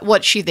mean,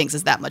 what she thinks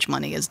is that much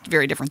money is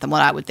very different than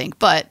what I would think.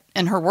 But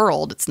in her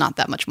world, it's not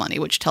that much money,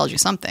 which tells you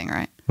something,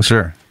 right? Well,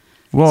 sure.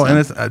 Well, and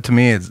it's, to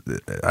me,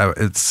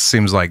 it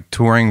seems like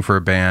touring for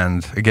a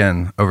band,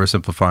 again,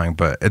 oversimplifying,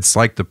 but it's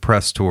like the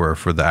press tour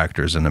for the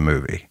actors in a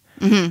movie.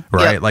 Mm-hmm.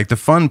 Right? Yep. Like the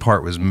fun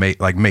part was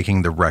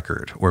making the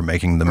record or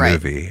making the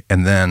movie.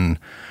 And then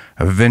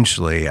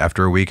eventually,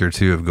 after a week or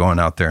two of going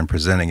out there and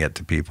presenting it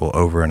to people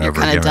over and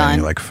over again,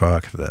 you're like,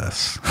 fuck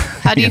this.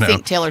 How do you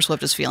think Taylor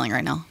Swift is feeling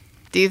right now?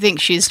 Do you think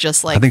she's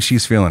just like... I think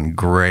she's feeling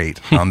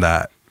great on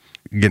that,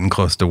 getting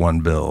close to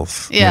 $1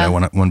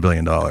 $1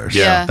 billion.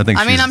 Yeah.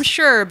 I mean, I'm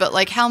sure, but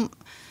like how...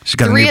 She's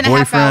got a new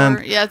boyfriend.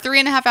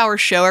 3.5 hour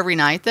show every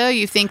night, though.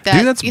 You think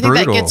that, think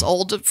that gets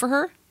old for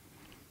her?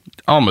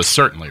 Almost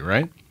certainly,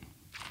 right?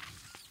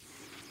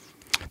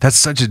 That's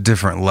such a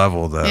different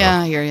level, though.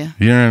 Yeah, I hear you.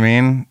 You know what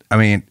I mean? I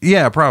mean,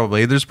 yeah,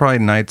 probably. There's probably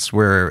nights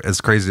where, as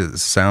crazy as it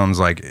sounds,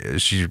 like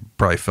she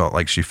probably felt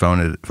like she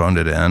phoned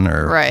it in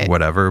or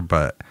whatever.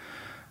 But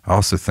I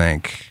also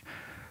think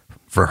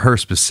for her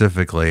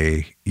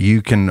specifically,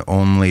 you can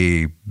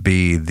only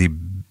be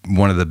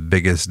one of the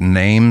biggest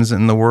names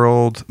in the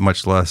world,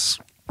 much less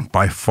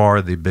by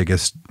far the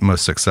biggest,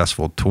 most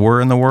successful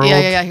tour in the world.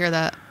 Yeah, I hear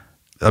that.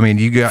 I mean,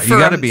 you got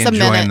to be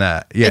enjoying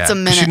that. Yeah, it's a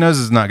minute. She knows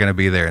it's not going to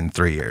be there in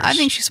 3 years. I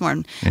think she's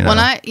smart.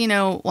 I've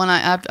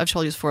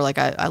told you before, like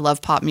I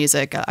love pop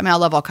music. I mean, I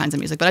love all kinds of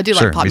music, but I do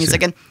like pop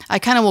music, and I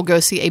kind of will go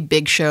see a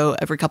big show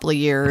every couple of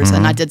years.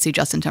 And I did see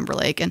Justin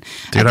Timberlake, and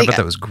I bet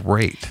that was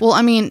great. Well,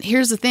 I mean,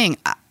 here's the thing.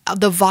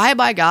 The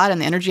vibe I got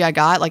and the energy I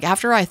got, like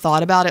after I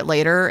thought about it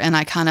later, and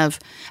I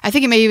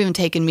think it may have even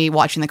taken me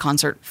watching the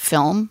concert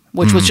film,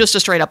 which was just a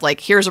straight up like,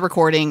 here's a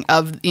recording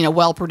of,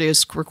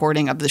 well-produced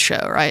recording of the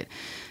show, right?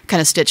 Kind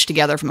of stitched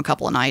together from a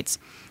couple of nights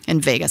in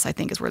Vegas, I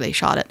think is where they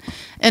shot it.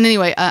 And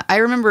anyway, I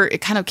remember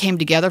it kind of came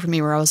together for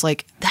me where I was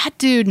like, that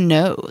dude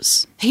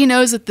knows. He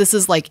knows that this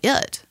is like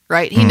it,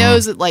 right? He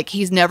knows that like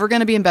he's never going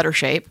to be in better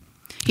shape.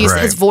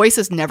 His voice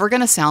is never going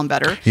to sound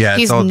better. Yeah,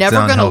 he's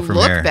never going to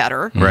look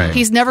better. Right.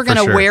 He's never going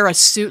to wear a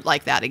suit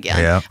like that again.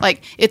 Yeah.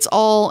 Like it's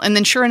all, and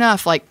then sure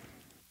enough, like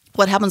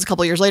what happens a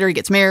couple of years later, he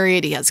gets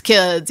married, he has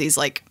kids, he's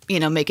like,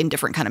 making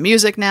different kind of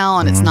music now,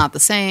 and it's not the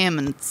same.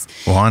 And it's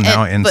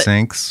now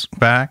NSYNC's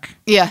back.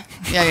 Yeah.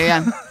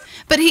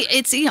 But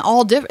it's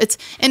all different.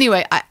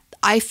 Anyway,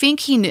 I think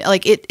he knew,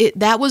 like it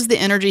that was the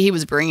energy he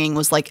was bringing,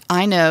 was like,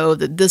 I know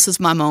that this is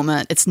my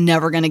moment. It's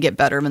never going to get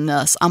better than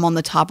this. I'm on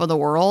the top of the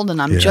world,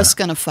 and I'm just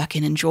going to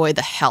fucking enjoy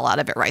the hell out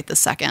of it right this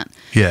second.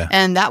 Yeah.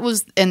 And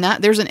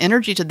there's an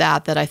energy to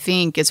that I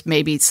think is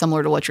maybe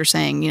similar to what you're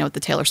saying, with the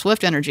Taylor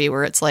Swift energy,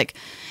 where it's like,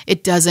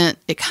 it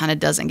kind of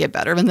doesn't get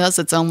better than this.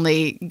 It's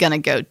only going to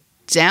go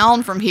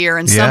down from here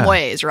in some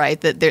ways,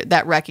 right?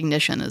 That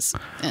recognition is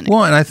in it.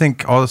 Well, and I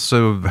think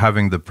also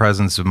having the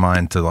presence of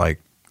mind to like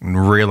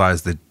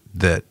realize that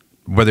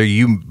whether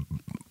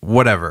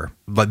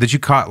that you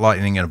caught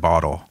lightning in a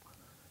bottle,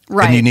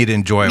 right? And you need to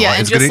enjoy it. Yeah,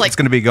 it's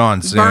going to be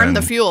gone soon. Burn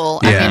the fuel.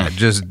 Yeah,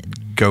 just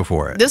go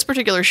for it. This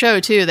particular show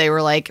too, they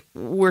were like,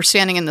 we're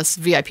standing in this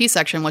VIP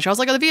section, which I was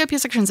like, oh, the VIP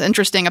section's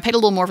interesting. I paid a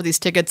little more for these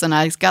tickets, and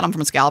I got them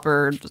from a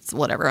scalper,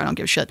 whatever. I don't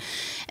give a shit.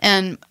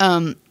 And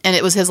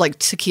it was his like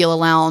tequila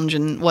lounge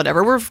and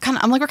whatever.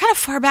 I'm like, we're kind of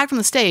far back from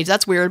the stage.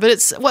 That's weird, but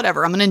it's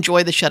whatever. I'm going to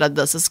enjoy the shit out of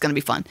this. This is going to be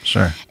fun.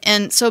 Sure.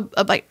 And so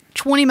like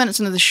 20 minutes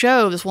into the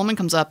show, this woman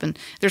comes up, and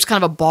there's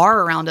kind of a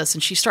bar around us,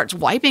 and she starts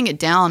wiping it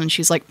down, and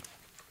she's like,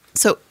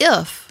 so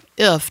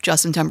if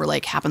Justin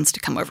Timberlake happens to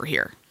come over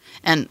here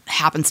and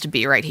happens to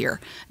be right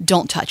here,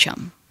 don't touch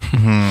him.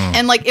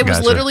 And like it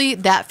was literally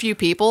that few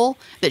people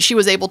that she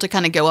was able to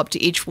kind of go up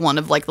to each one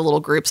of like the little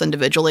groups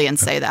individually and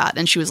say that.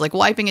 And she was like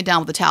wiping it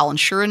down with a towel, and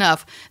sure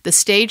enough, the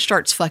stage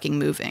starts fucking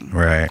moving.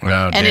 Right.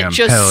 Oh, and damn. it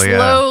just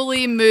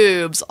slowly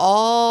moves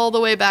all the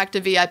way back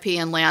to VIP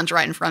and lands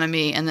right in front of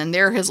me, and then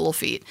there are his little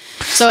feet.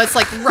 So it's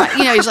like right,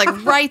 he's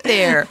like right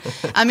there.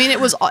 I mean, it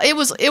was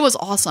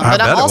awesome.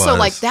 But I'm also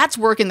like, that's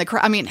working the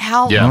crowd. I mean,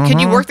 how can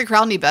you work the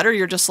crowd any better?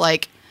 You're just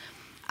like,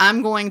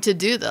 I'm going to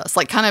do this.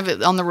 Like kind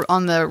of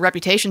on the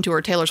Reputation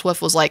tour, Taylor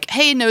Swift was like,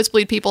 hey,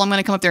 nosebleed people, I'm going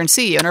to come up there and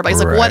see you. And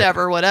everybody's like,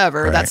 whatever.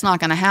 Right. That's not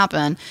going to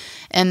happen.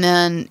 And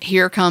then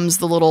here comes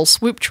the little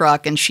swoop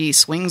truck, and she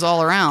swings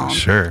all around.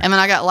 Sure. And then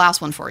I got last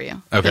one for you,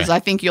 because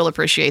I think you'll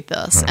appreciate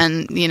this.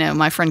 And,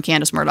 my friend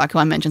Candace Murdoch, who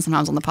I mentioned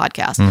sometimes on the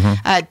podcast,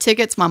 I had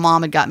tickets. My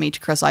mom had got me to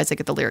Chris Isaak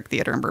at the Lyric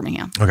Theater in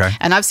Birmingham. Okay.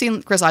 And I've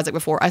seen Chris Isaak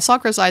before. I saw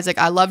Chris Isaak.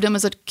 I loved him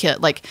as a kid.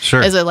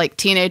 As a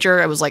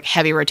teenager, it was like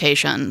heavy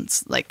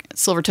rotations, like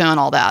Silvertone,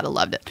 all that. I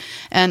loved it.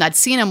 And I'd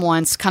seen him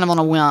once kind of on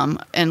a whim,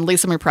 and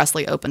Lisa Marie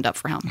Presley opened up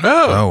for him.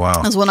 Oh wow.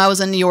 It was when I was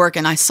in New York,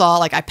 and I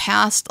saw I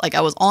passed,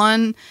 I was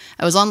on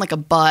like a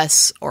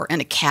bus or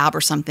in a cab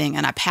or something,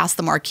 and I passed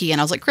the marquee,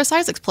 and I was like, Chris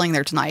Isaak's playing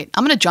there tonight.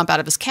 I'm going to jump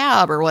out of his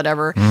cab or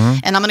whatever,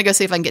 and I'm going to go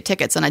see if I can get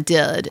tickets. And I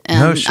did.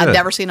 And I'd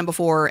never seen him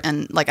before.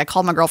 And I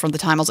called my girlfriend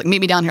at the time. I was like,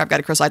 meet me down here. I've got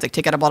a Chris Isaak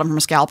ticket. I bought him from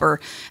a scalper.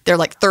 They're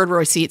like third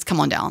row seats.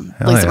 Come on down.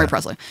 Lisa Marie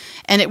Presley.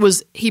 And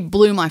he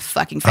blew my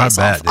fucking face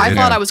off. I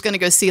thought I was going to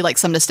go see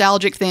some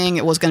nostalgic thing.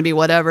 It was going to be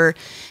whatever.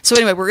 So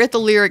anyway, we're at the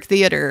Lyric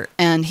Theater,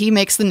 and he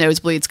makes the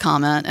nosebleeds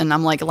comment, and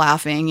I'm like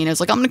laughing. It's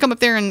like, I'm going to come up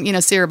there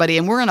and see everybody.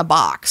 And we're in a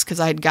box because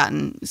I had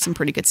gotten some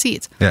pretty good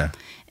seats. Yeah.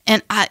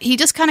 And he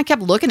just kind of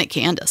kept looking at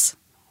Candace.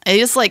 He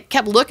just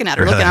kept looking at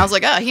her, looking. I was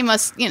like, oh, he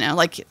must,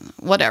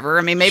 whatever.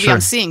 I mean, maybe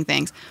I'm seeing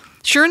things.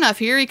 Sure enough,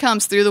 here he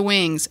comes through the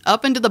wings,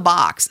 up into the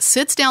box,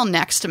 sits down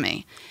next to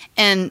me,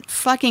 and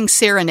fucking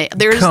serenade.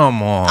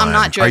 Come on. I'm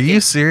not joking. Are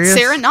you serious?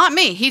 Not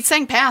me. He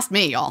sang past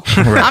me, y'all.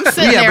 I'm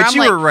sitting there. But I'm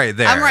you were right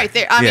there. I'm right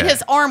there. I mean,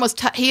 his arm was,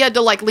 he had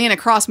to lean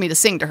across me to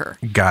sing to her.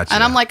 Gotcha.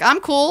 And I'm like, I'm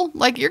cool.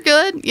 You're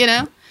good,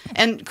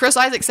 And Chris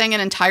Isaak sang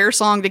an entire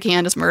song to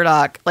Candace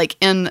Murdoch,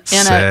 in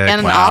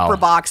an opera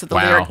box at the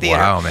Lyric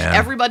Theater. Wow, man.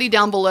 Everybody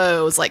down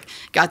below was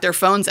got their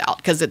phones out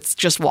because it's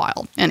just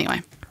wild.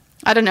 Anyway,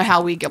 I don't know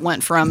how we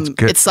went from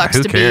it sucks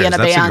Who to cares? be in a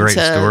That's band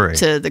great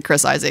to the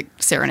Chris Isaak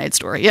serenade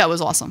story. Yeah, it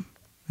was awesome.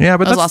 Yeah,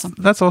 but that was awesome.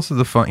 That's also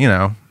the fun.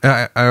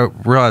 I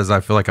realized I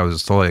feel like I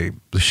was totally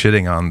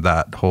shitting on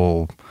that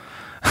whole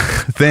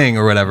thing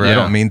or whatever. Yeah. I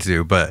don't mean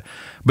to, but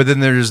But then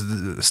there's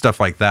stuff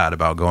like that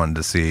about going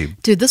to see.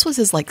 Dude, this was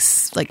his like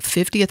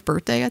 50th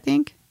birthday, I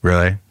think.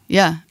 Really?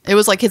 Yeah, it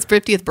was like his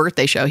 50th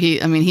birthday show.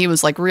 He's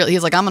like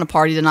he's like, I'm gonna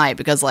party tonight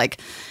because like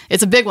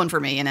it's a big one for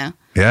me, you know.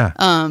 Yeah.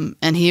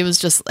 And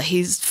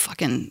he's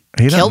fucking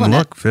he killing doesn't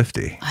look it.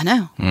 50. I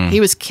know.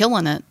 He was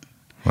killing it.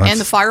 Well, and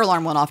the fire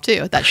alarm went off too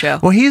at that show.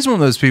 Well, he's one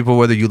of those people,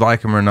 whether you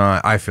like him or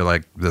not. I feel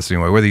like this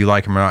anyway, whether you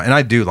like him or not, and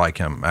I do like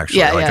him actually.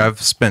 Yeah, like yeah.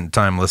 I've spent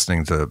time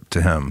listening to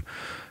him,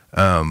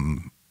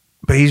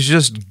 but he's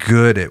just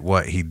good at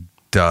what he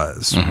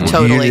does.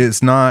 Totally.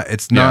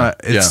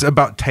 It's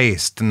about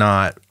taste,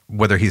 not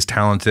whether he's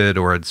talented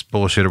or it's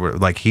bullshit or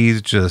like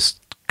he's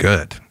just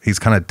good. He's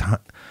kind of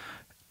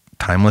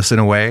timeless in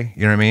a way.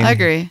 You know what I mean? I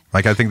agree.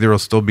 Like I think there will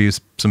still be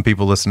some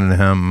people listening to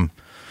him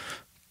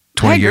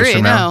 20 I agree. years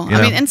from now.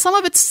 I mean, and some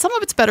of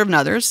it's better than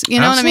others. You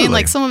know what I mean?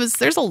 Like some of it's,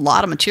 there's a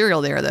lot of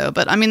material there though.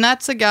 But I mean,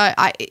 that's a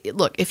guy.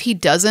 Look, if he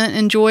doesn't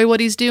enjoy what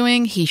he's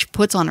doing, he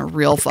puts on a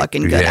real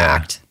fucking good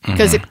act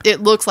because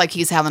it looks like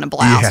he's having a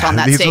blast on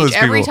that stage.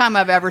 Every time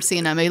I've ever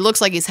seen him, he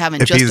looks like he's having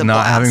just a blast. If he's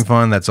not having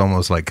fun, that's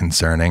almost like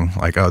concerning.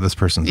 Like, oh, this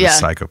person's a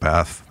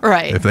psychopath.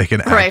 Right. If they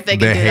can, if they can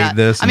do hate that.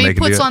 this. I mean, he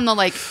puts on the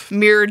like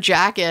mirror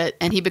jacket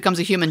and he becomes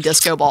a human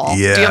disco ball.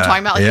 Yeah. Do you know what I'm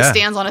talking about? Like he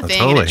stands on a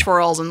thing and it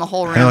twirls in the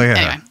whole room. Hell yeah.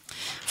 Anyway,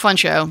 fun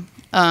show.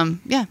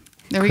 Yeah,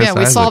 there we Chris go.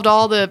 We Isaac. solved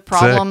all the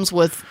problems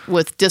with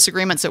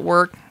disagreements at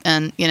work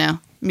and, you know,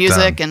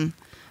 music and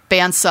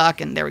bands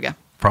suck. And there we go.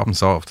 Problem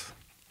solved.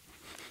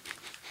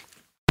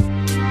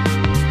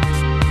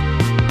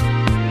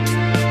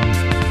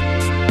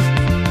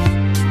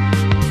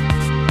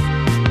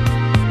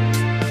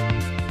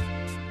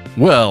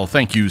 Well,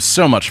 thank you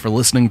so much for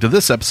listening to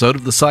this episode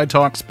of the Side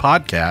Talks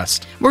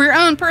podcast. We're your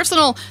own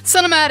personal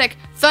cinematic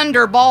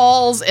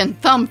thunderballs and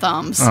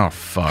thumbs. Oh,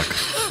 fuck.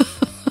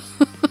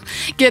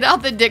 Get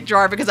out the dick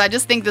jar because I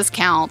just think this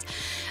counts.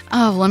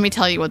 Oh, let me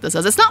tell you what this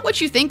is. It's not what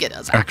you think it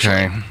is,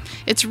 actually. Okay.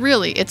 It's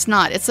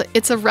not.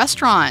 It's a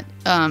restaurant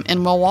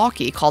in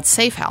Milwaukee called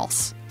Safe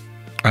House.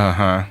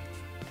 Uh-huh.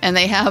 And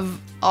they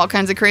have all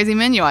kinds of crazy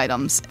menu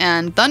items.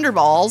 And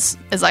thunderballs,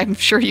 as I'm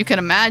sure you can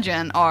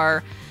imagine,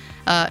 are,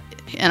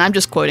 and I'm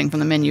just quoting from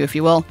the menu, if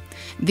you will,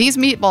 these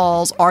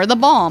meatballs are the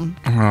bomb.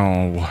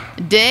 Oh.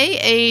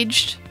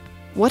 Day-aged,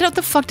 what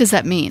the fuck does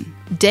that mean?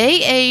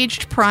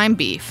 Day-aged prime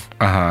beef.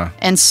 Uh-huh.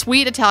 And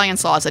sweet Italian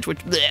sausage, which,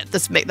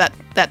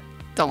 that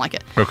don't like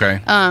it.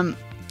 Okay.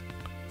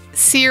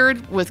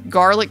 Seared with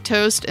garlic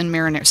toast and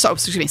marinara. So,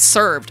 excuse me,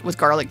 served with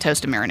garlic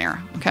toast and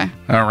marinara. Okay.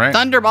 All right.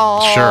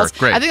 Thunderballs. Sure,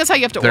 great. I think that's how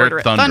you have to They're order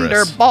it.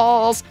 thunderous.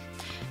 Thunderballs.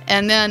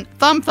 And then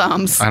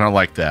thumbs. I don't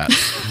like that.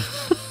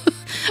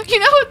 You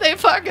know what they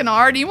fucking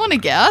are? Do you want to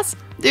guess?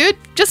 Dude,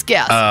 just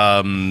guess.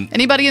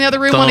 Anybody in the other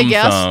room want to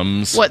guess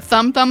thumbs. what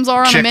thumbs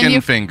are on a menu?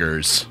 Chicken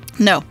fingers.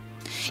 No.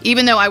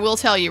 Even though I will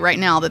tell you right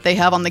now that they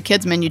have on the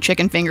kids menu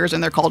chicken fingers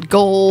and they're called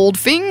gold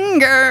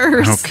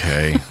fingers.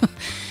 Okay.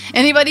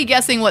 Anybody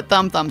guessing what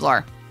thumbs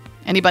are?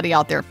 Anybody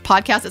out there?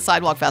 Podcast at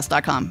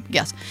sidewalkfest.com.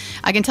 Yes.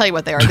 I can tell you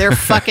what they are. They're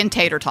fucking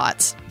tater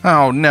tots.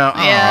 Oh, no.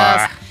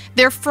 Yes.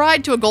 They're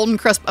fried to a golden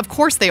crisp. Of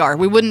course they are.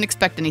 We wouldn't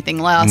expect anything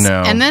less.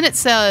 No. And then it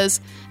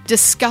says,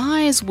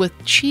 disguise with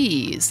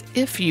cheese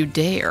if you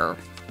dare.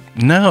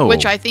 No.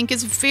 Which I think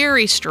is a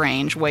very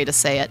strange way to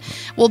say it.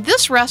 Well,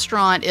 this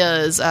restaurant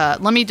is,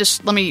 let me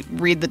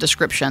read the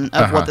description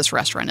of what this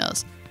restaurant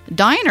is.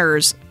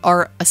 Diners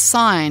are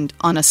assigned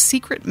on a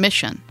secret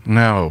mission.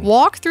 No.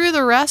 Walk through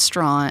the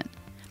restaurant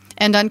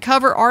and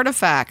uncover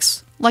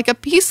artifacts like a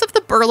piece of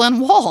the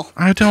Berlin Wall.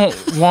 I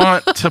don't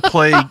want to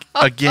play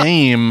a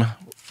game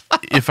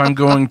if I'm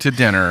going to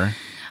dinner.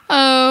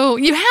 Oh,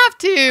 you have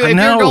to if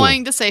No. you're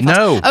going to Safe House.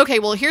 No. Okay,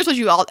 well, here's what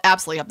you all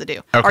absolutely have to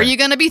do. Okay. Are you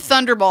going to be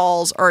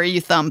Thunderballs or are you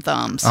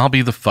Thumbs? I'll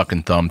be the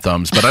fucking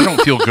thumbs, but I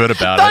don't feel good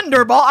about it. I'm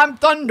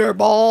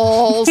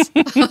Thunderballs.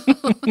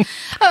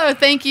 Oh,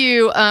 thank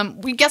you.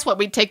 Guess what?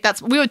 We would take a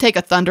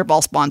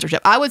Thunderball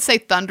sponsorship. I would say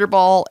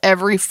Thunderball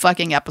every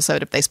fucking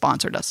episode if they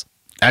sponsored us.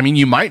 I mean,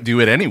 you might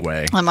do it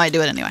anyway. I might do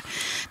it anyway.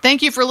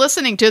 Thank you for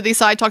listening to the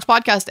Side Talks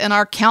podcast and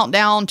our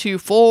countdown to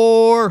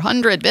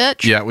 400,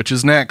 bitch. Yeah, which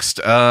is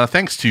next.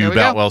 Thanks to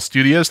Boutwell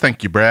Studios.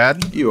 Thank you,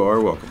 Brad. You are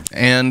welcome.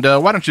 And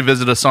why don't you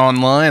visit us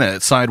online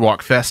at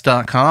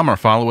sidewalkfest.com or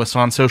follow us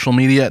on social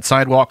media at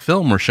Sidewalk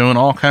Film. We're showing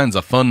all kinds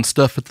of fun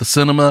stuff at the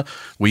cinema.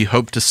 We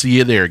hope to see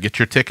you there. Get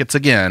your tickets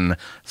again.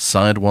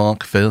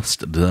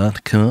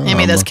 Sidewalkfest.com. Hand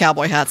me those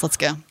cowboy hats. Let's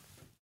go.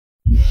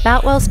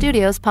 Boutwell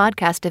Studios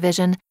Podcast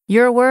Division.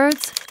 Your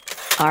words,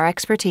 our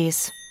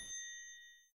expertise.